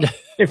 like,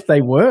 If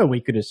they were,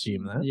 we could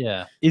assume that.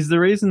 Yeah. is the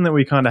reason that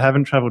we kind of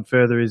haven't traveled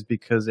further is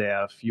because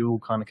our fuel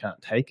kind of can't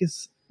take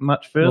us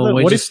much further? Well,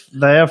 we what just- if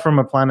they are from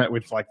a planet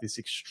with like this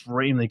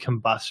extremely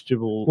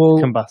combustible, Well,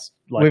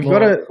 like,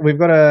 we've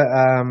got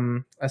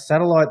a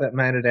satellite that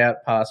made it out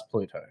past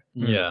Pluto.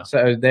 Yeah.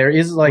 So there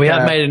is like we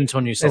have made it into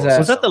a new solar there's a-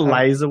 was system. that the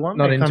laser one?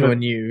 not They into kind a of-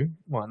 new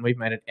one. We've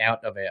made it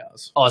out of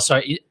ours. Oh,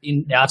 sorry.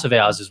 Out of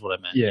ours is what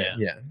I meant. Yeah.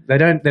 Yeah.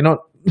 Yeah, they're not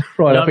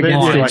right No, up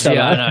against they're each like- other.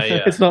 yeah, I know,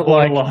 yeah. It's not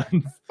like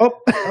borderline. oh,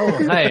 Oh,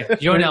 hey,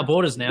 you're on our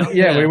borders now.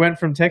 yeah, we went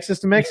from Texas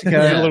to Mexico.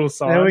 There's Yeah. a little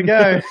sign. There we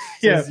go.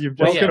 Yeah, Says you've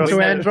just welcome crossed to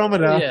it.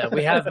 Andromeda. Yeah,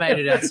 we have made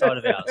it outside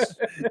of ours.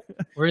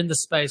 We're in the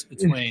space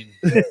between.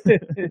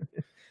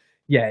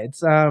 Yeah,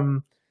 it's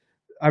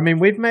I mean,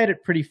 we've made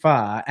it pretty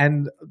far,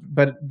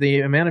 but the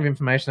amount of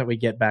information that we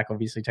get back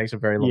obviously takes a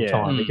very long Yeah.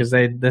 time Mm. because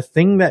the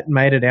thing that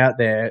made it out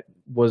there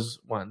was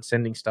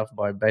sending stuff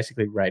by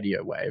basically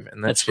radio wave,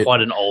 and That's that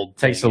quite an old.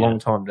 takes thing, a yeah. long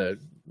time to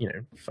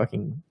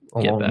fucking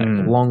a Get long, back.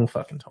 Mm. long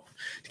fucking time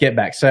to get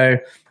back. So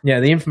yeah,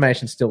 the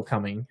information's still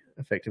coming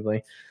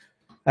effectively.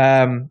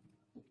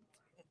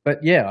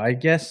 But yeah, I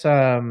guess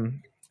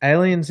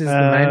aliens is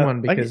the main one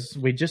I because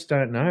we just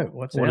don't know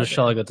what's What out has there.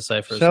 Charlotte got to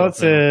say for Charlotte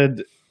herself? now?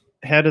 said,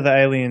 "How do the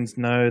aliens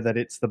know that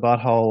it's the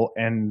butthole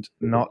and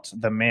not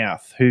the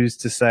mouth? Who's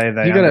to say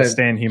they You gotta-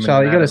 understand human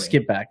Charlie, you got to anatomy?"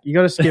 skip back. You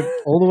got to skip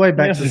all the way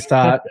back to the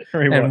start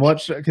Rewatch. and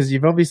watch because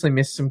you've obviously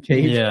missed some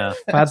key Yeah.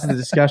 parts of the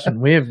discussion.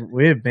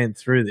 We've been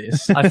through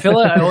this. I feel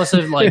like I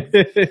also like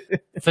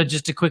for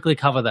just to quickly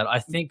cover that. I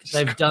think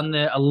they've done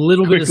a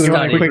little bit of Quickly,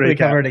 study. quickly recap.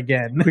 cover it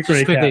again. Quick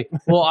Just recap. quickly.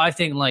 Well, I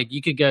think like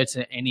you could go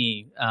to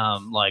any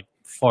like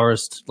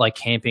forest like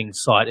camping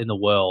site in the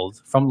world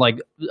from like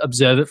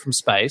observe it from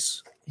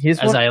space Here's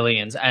as what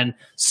aliens and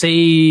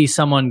see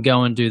someone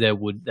go and do their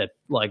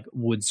like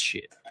woods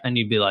shit, and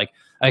you'd be like,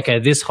 okay,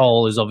 this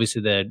hole is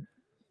obviously they're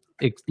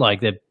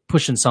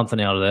pushing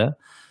something out of there,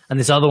 and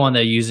this other one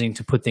they're using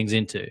to put things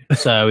into,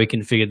 so we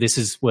can figure this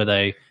is where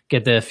they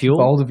get their fuel.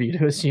 bold of you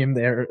to assume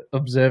they're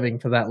observing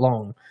for that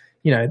long.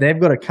 You know, they've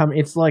got to come.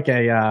 It's like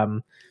a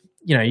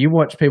you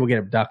watch people get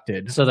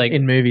abducted So they-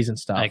 in movies and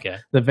stuff. Okay.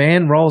 The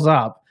van rolls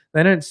up.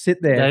 They don't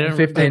sit there They for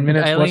don't- 15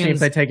 minutes watching if aliens-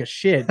 they take a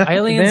shit.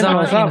 Aliens The van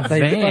aren't rolls in up, they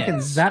vans.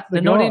 fucking zap the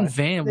They're guy. not in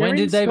van. They're When in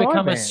did they sky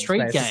become a vans,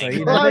 street basically.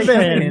 gang? They Sky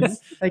come in, vans.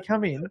 they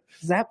come in,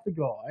 zap the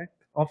guy,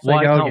 off they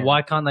Why go can't again.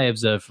 why can't they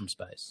observe from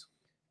space?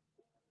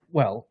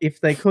 Well, if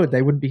they could,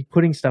 they would be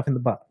putting stuff in the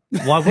butt.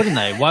 Why wouldn't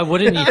they? Why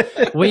wouldn't you?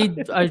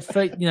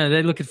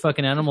 They look at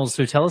fucking animals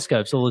through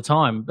telescopes all the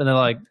time, and they're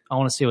like, I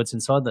want to see what's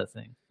inside that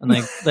thing, and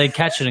they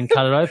catch it and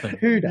cut it open.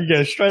 Who does? You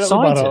go straight up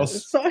the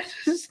Scientists. butthole.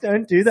 Scientists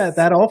don't do that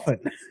often.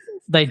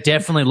 They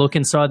definitely look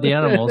inside the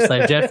animals. They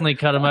definitely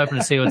cut them open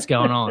to see what's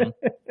going on.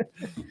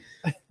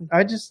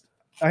 I just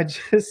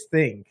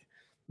think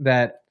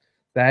that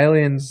the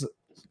aliens.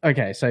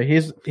 Okay, so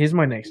here's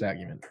my next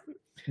argument.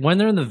 When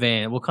they're in the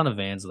van, what kind of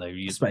vans are they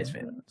using? Space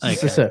van. Okay.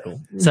 It's a circle.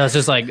 So it's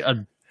just like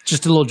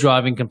just a little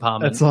driving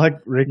compartment. It's like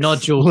Rick's,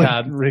 Not dual like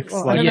cab. Rick's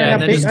Well, I like don't know Yeah, how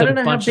and then big- just I a don't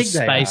know how bunch of big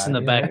they space are, in the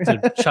you back know?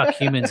 to chuck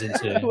humans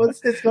into. Well,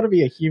 it's got to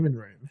be a human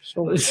room.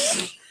 Surely.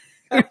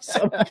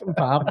 some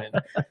compartment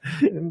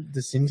and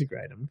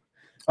disintegrate them.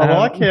 I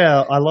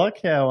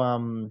like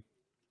how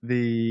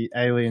the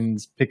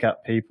aliens pick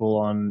up people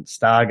on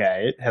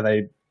Stargate, how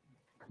they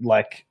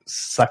like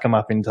suck them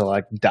up into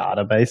like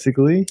data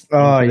basically.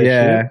 Oh into their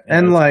yeah, shit.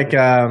 and that's like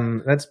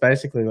cool. that's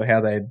basically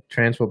how they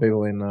transport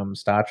people in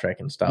Star Trek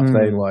and stuff. Mm.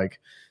 They like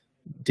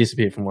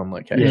disappear from one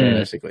location Yeah.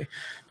 basically.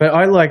 But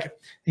I like.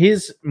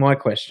 Here's my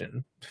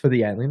question for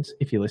the aliens,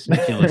 if you're listening.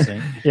 If you're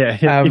listening. yeah,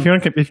 if you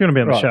want to be on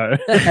the right.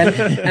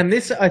 show. and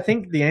this, I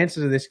think, the answer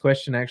to this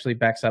question actually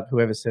backs up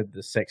whoever said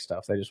the sex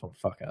stuff. They just want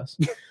to fuck us,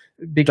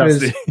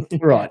 because Dusty.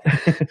 right,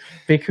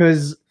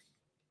 because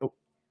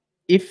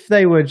if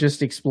they were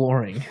just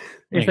exploring,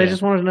 if they Okay.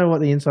 just wanted to know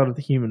what the inside of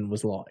the human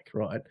was like,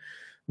 right,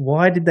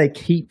 why did they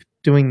keep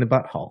doing the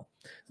butthole?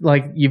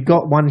 Like, you've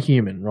got one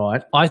human,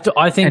 right, I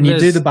think and you do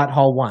there's- the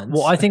butthole once.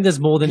 Well, I think there's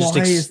more than just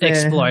Why is there-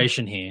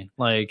 exploration here.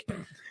 Like,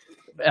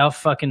 our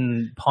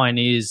fucking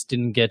pioneers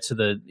didn't get to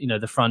the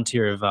the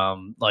frontier of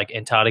like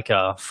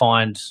Antarctica,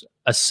 find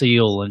a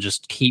seal, and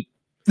just keep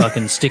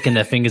fucking sticking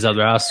their fingers up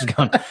their asses.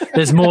 Going,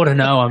 there's more to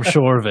know. I'm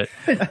sure of it.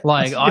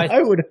 Like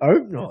I would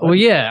hope not. well,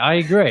 yeah, I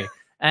agree,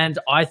 and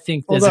I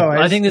think there's Although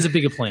I think there's a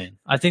bigger plan.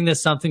 I think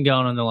there's something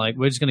going on. They're like,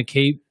 we're just going to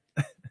keep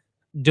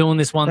doing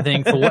this one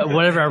thing for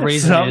whatever our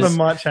reason Something is.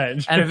 might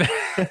change. And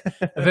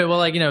if it were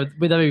like,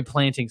 would they be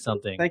planting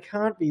something? They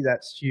can't be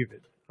that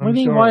stupid. I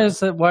mean, sure. why is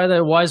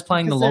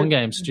playing the Because long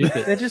they're- game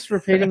stupid? They're just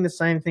repeating the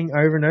same thing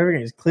over and over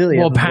again. It's clearly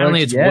Well, hasn't apparently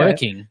worked it's yet.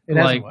 working. It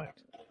Like, hasn't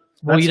worked.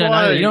 well, you That's don't know.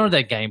 why- You don't know what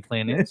their game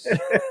plan is.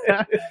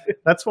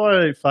 That's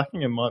why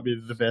fucking him might be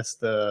the best.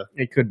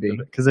 It could be.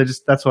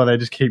 Because that's why they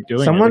just keep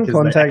doing Someone it. because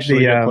they contact actually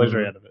the, get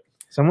pleasure out of it.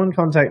 Someone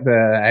contact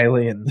the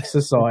Alien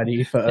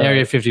Society for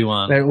Area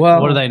 51.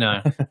 well, What do they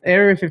know?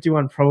 Area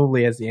 51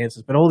 probably has the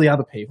answers, but all the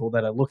other people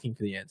that are looking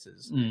for the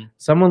answers, Mm.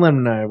 someone let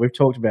them know. We've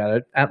talked about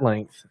it at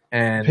length,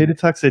 and Peter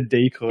Tuck said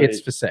decoy. it's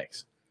for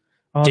sex.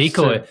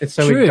 Decoy. It's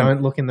so True. we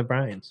don't look in the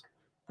brains.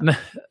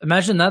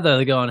 Imagine that though.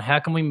 They're going, how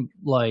can we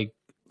like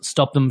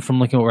stop them from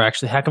looking at what we're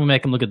actually? How can we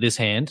make them look at this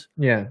hand?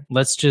 Yeah,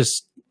 Let's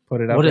just.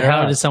 put it up. their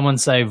How ass. does someone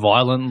say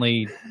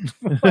violently?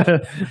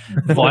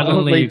 Violently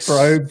violently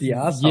probe the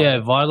asshole? Yeah,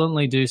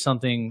 violently do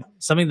something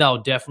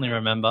they'll definitely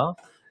remember.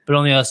 But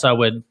on the other side,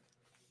 we're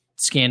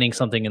scanning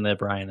something in their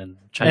brain and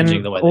changing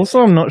And the way. They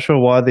also, I'm not sure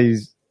why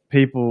these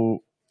people,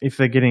 if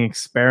they're getting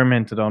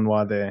experimented on,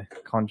 why they're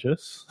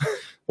conscious.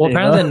 Well,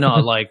 apparently either. they're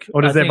not. Like,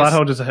 Or does I their think it's-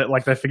 butthole just hurt?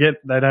 Like they forget,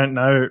 they don't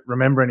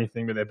remember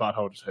anything, but their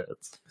butthole just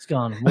hurts. It's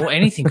gone. Well,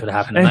 anything could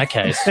happen in that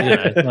case.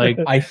 Like,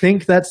 I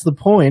think that's the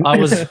point. I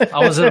was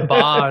at a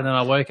bar and then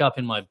I woke up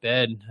in my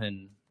bed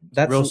and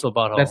that's real sore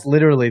butthole. that's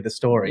literally the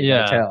story.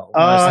 Yeah. They tell.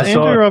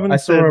 Andrew Robbins I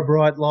saw said- a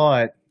bright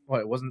light.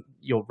 What, it wasn't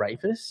your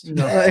rapist?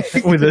 Like,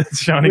 With it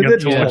shining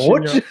with a a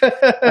torch.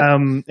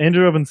 torch?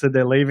 Andrew Robbins said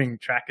they're leaving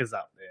trackers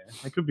up there.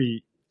 They could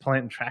be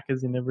planting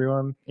trackers in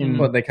everyone. In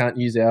What, they can't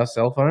use our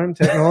cell phone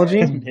technology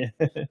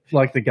yeah.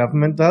 like the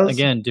government does?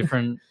 again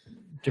different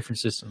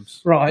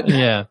systems. Right.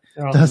 Yeah.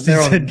 Dusty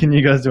They're on said, "Can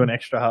you guys do an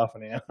extra half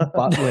an hour?"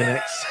 butt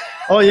Linux.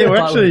 Oh yeah, we're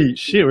But- actually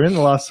we're in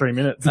the last 3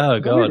 minutes. Oh Oh,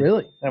 god.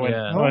 really? That went,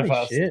 Yeah. that went Holy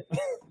fast. shit.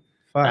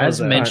 Fuck, As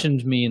that was,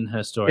 mentioned me in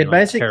her story. it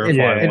basically,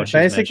 yeah, it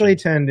basically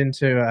turned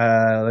into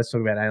let's talk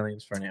about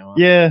aliens for an hour.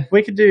 Yeah,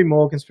 We could do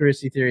more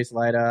conspiracy theories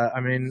later. I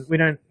mean, we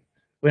don't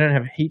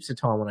have heaps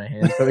of time on our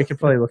hands, but we could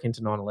probably look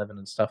into 9/11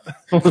 and stuff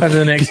over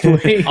the next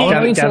week. I wanna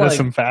gather, into, gather like,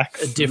 some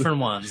facts. different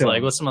ones. Sure.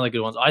 Like, what's some other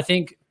good ones? I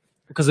think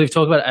because we've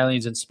talked about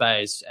aliens in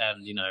space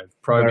and Where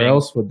probing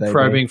else would they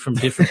probing from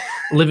different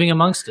living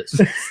amongst us.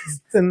 be?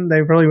 Then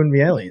they probably wouldn't be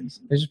aliens.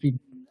 They'd just be,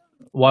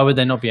 Why would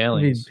they not be they'd be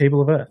aliens?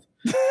 people of Earth.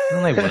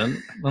 No, they wouldn't.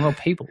 They're not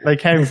people. They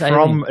came It's from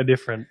alien. a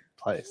different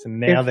place, and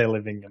now If- they're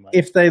living among.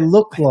 If they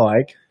look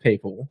like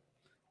people,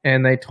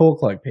 and they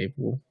talk like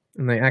people,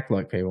 and they act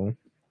like people,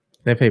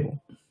 they're people,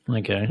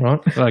 Okay. right?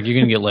 Like you're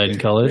gonna get laid in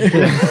college.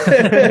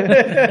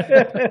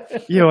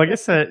 Yeah, well, I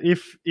guess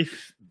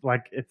if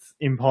like it's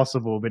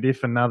impossible, but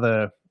if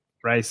another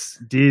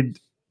race did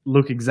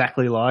look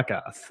exactly like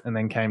us and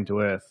then came to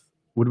Earth,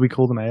 would we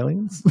call them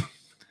aliens?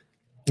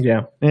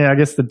 Yeah. Yeah, I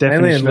guess the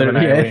definition of an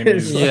literally, alien yeah.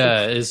 is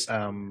Yeah, is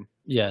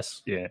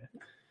yes. yes.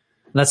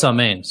 That's what I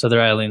mean. So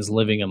they're aliens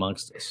living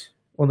amongst us.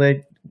 Well,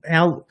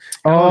 how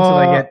until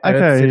they get Earth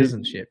okay.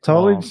 citizenship?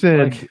 Tolage said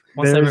Like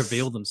once they there's-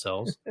 reveal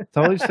themselves.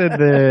 Tolage said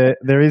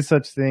there is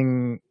such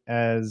thing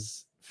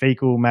as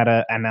fecal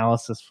matter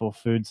analysis for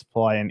food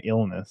supply and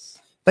illness.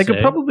 They could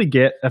See? probably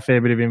get a fair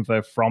bit of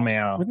info from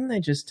our. Wouldn't they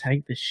just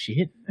take the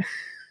shit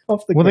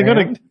off the Well, they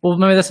ground? got Well,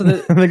 maybe that's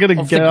what they got to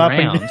off the go up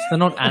ground. and They're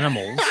not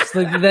animals.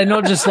 They're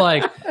not just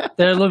like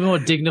they're a little bit more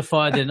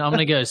dignified than I'm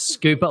gonna go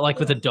scoop it like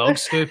with a dog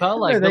scooper.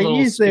 Like No, the they little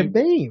use their scoop-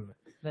 beam,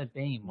 their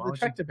beam. Why the would you-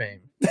 tractor beam,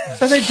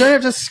 so they don't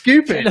have to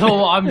scoop it.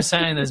 No, I'm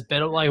saying there's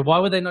better. Like, why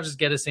would they not just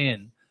get us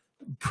in,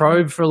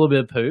 probe for a little bit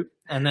of poop,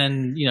 and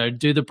then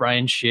do the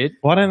brain shit?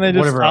 why don't they just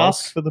Whatever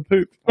ask else. for the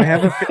poop? I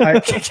have a,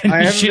 Can I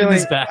you have a shit in feeling,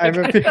 this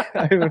bag?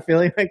 I have a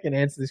feeling I can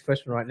answer this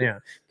question right now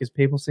because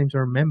people seem to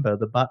remember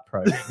the butt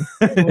probing.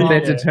 Well, They're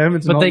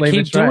determined to But not they leave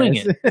keep a doing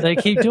trace. it. They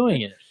keep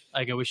doing it.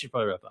 Okay, we should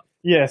probably wrap up.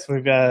 Yes,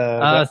 we've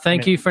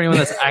thank you for anyone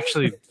that's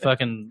actually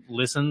fucking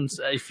listened,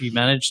 if you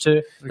managed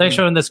to. Thanks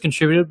for everyone that's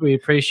contributed. We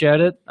appreciate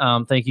it.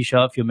 Thank you,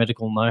 Sharp, for your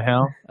medical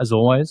know-how, as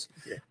always,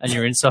 and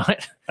your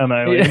insight.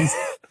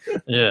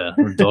 Yeah,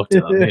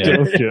 doctor.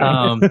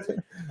 Yeah.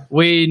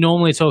 We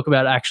normally talk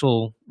about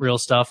actual real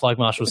stuff, like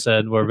Marshall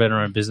said. We're a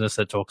veteran business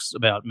that talks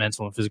about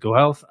mental and physical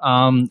health.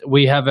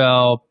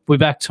 We're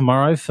back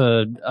tomorrow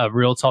for a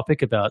real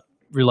topic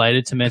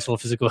related to mental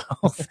and physical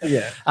health.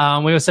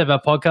 We also have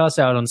our podcast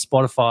out on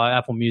Spotify,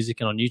 Apple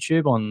Music, and on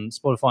YouTube. On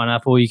Spotify and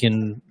Apple,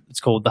 it's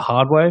called The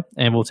Hard Way,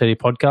 Amble TD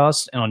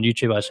Podcast, and on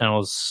YouTube, our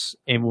channel is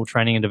Amble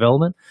Training and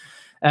Development.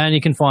 And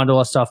you can find all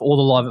our stuff, all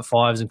the Live at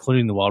Fives,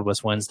 including the Wild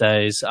West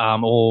Wednesdays,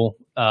 all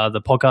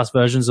the podcast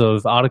versions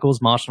of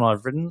articles Marshall and I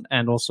have written,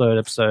 and also an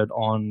episode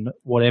on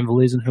what Amble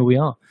is and who we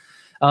are.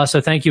 So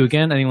thank you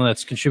again. Anyone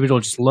that's contributed or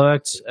just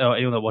lurked, or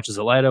anyone that watches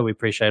it later, we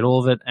appreciate all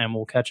of it. And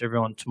we'll catch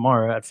everyone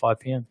tomorrow at 5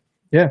 p.m.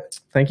 Yeah,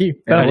 thank you.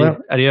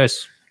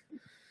 Adios.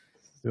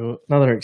 Another